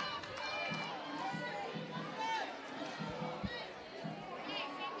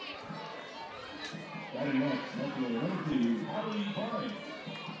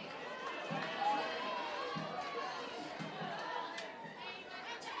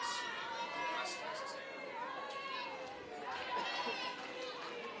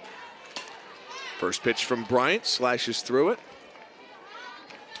 First pitch from Bryant, slashes through it.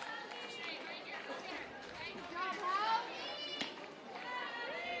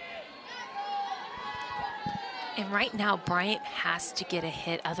 And right now, Bryant has to get a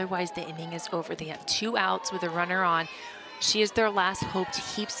hit, otherwise the inning is over. They have 2 outs with a runner on. She is their last hope to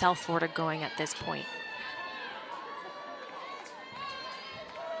keep South Florida going at this point.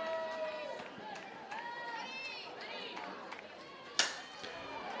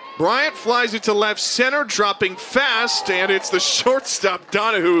 Bryant flies it to left center, dropping fast, and it's the shortstop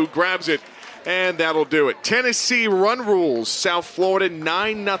Donahue who grabs it, and that'll do it. Tennessee run rules, South Florida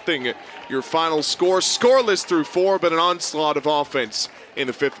 9-0. Your final score, scoreless through 4, but an onslaught of offense in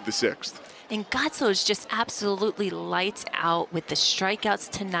the 5th of the 6th. And Gotso is just absolutely lights out with the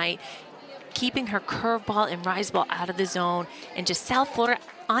strikeouts tonight, keeping her curveball and rise ball out of the zone, and just South Florida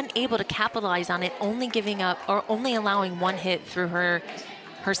unable to capitalize on it, only giving up or only allowing 1 hit through her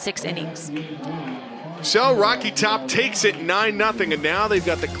 6 innings. So Rocky Top takes it 9-0, and now they've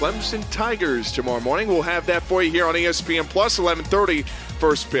got the Clemson Tigers tomorrow morning. We'll have that for you here on ESPN Plus, 11:30,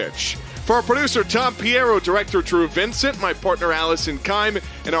 first pitch. For our producer, Tom Piero, director Drew Vincent, my partner Allison Keim,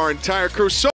 and our entire crew. So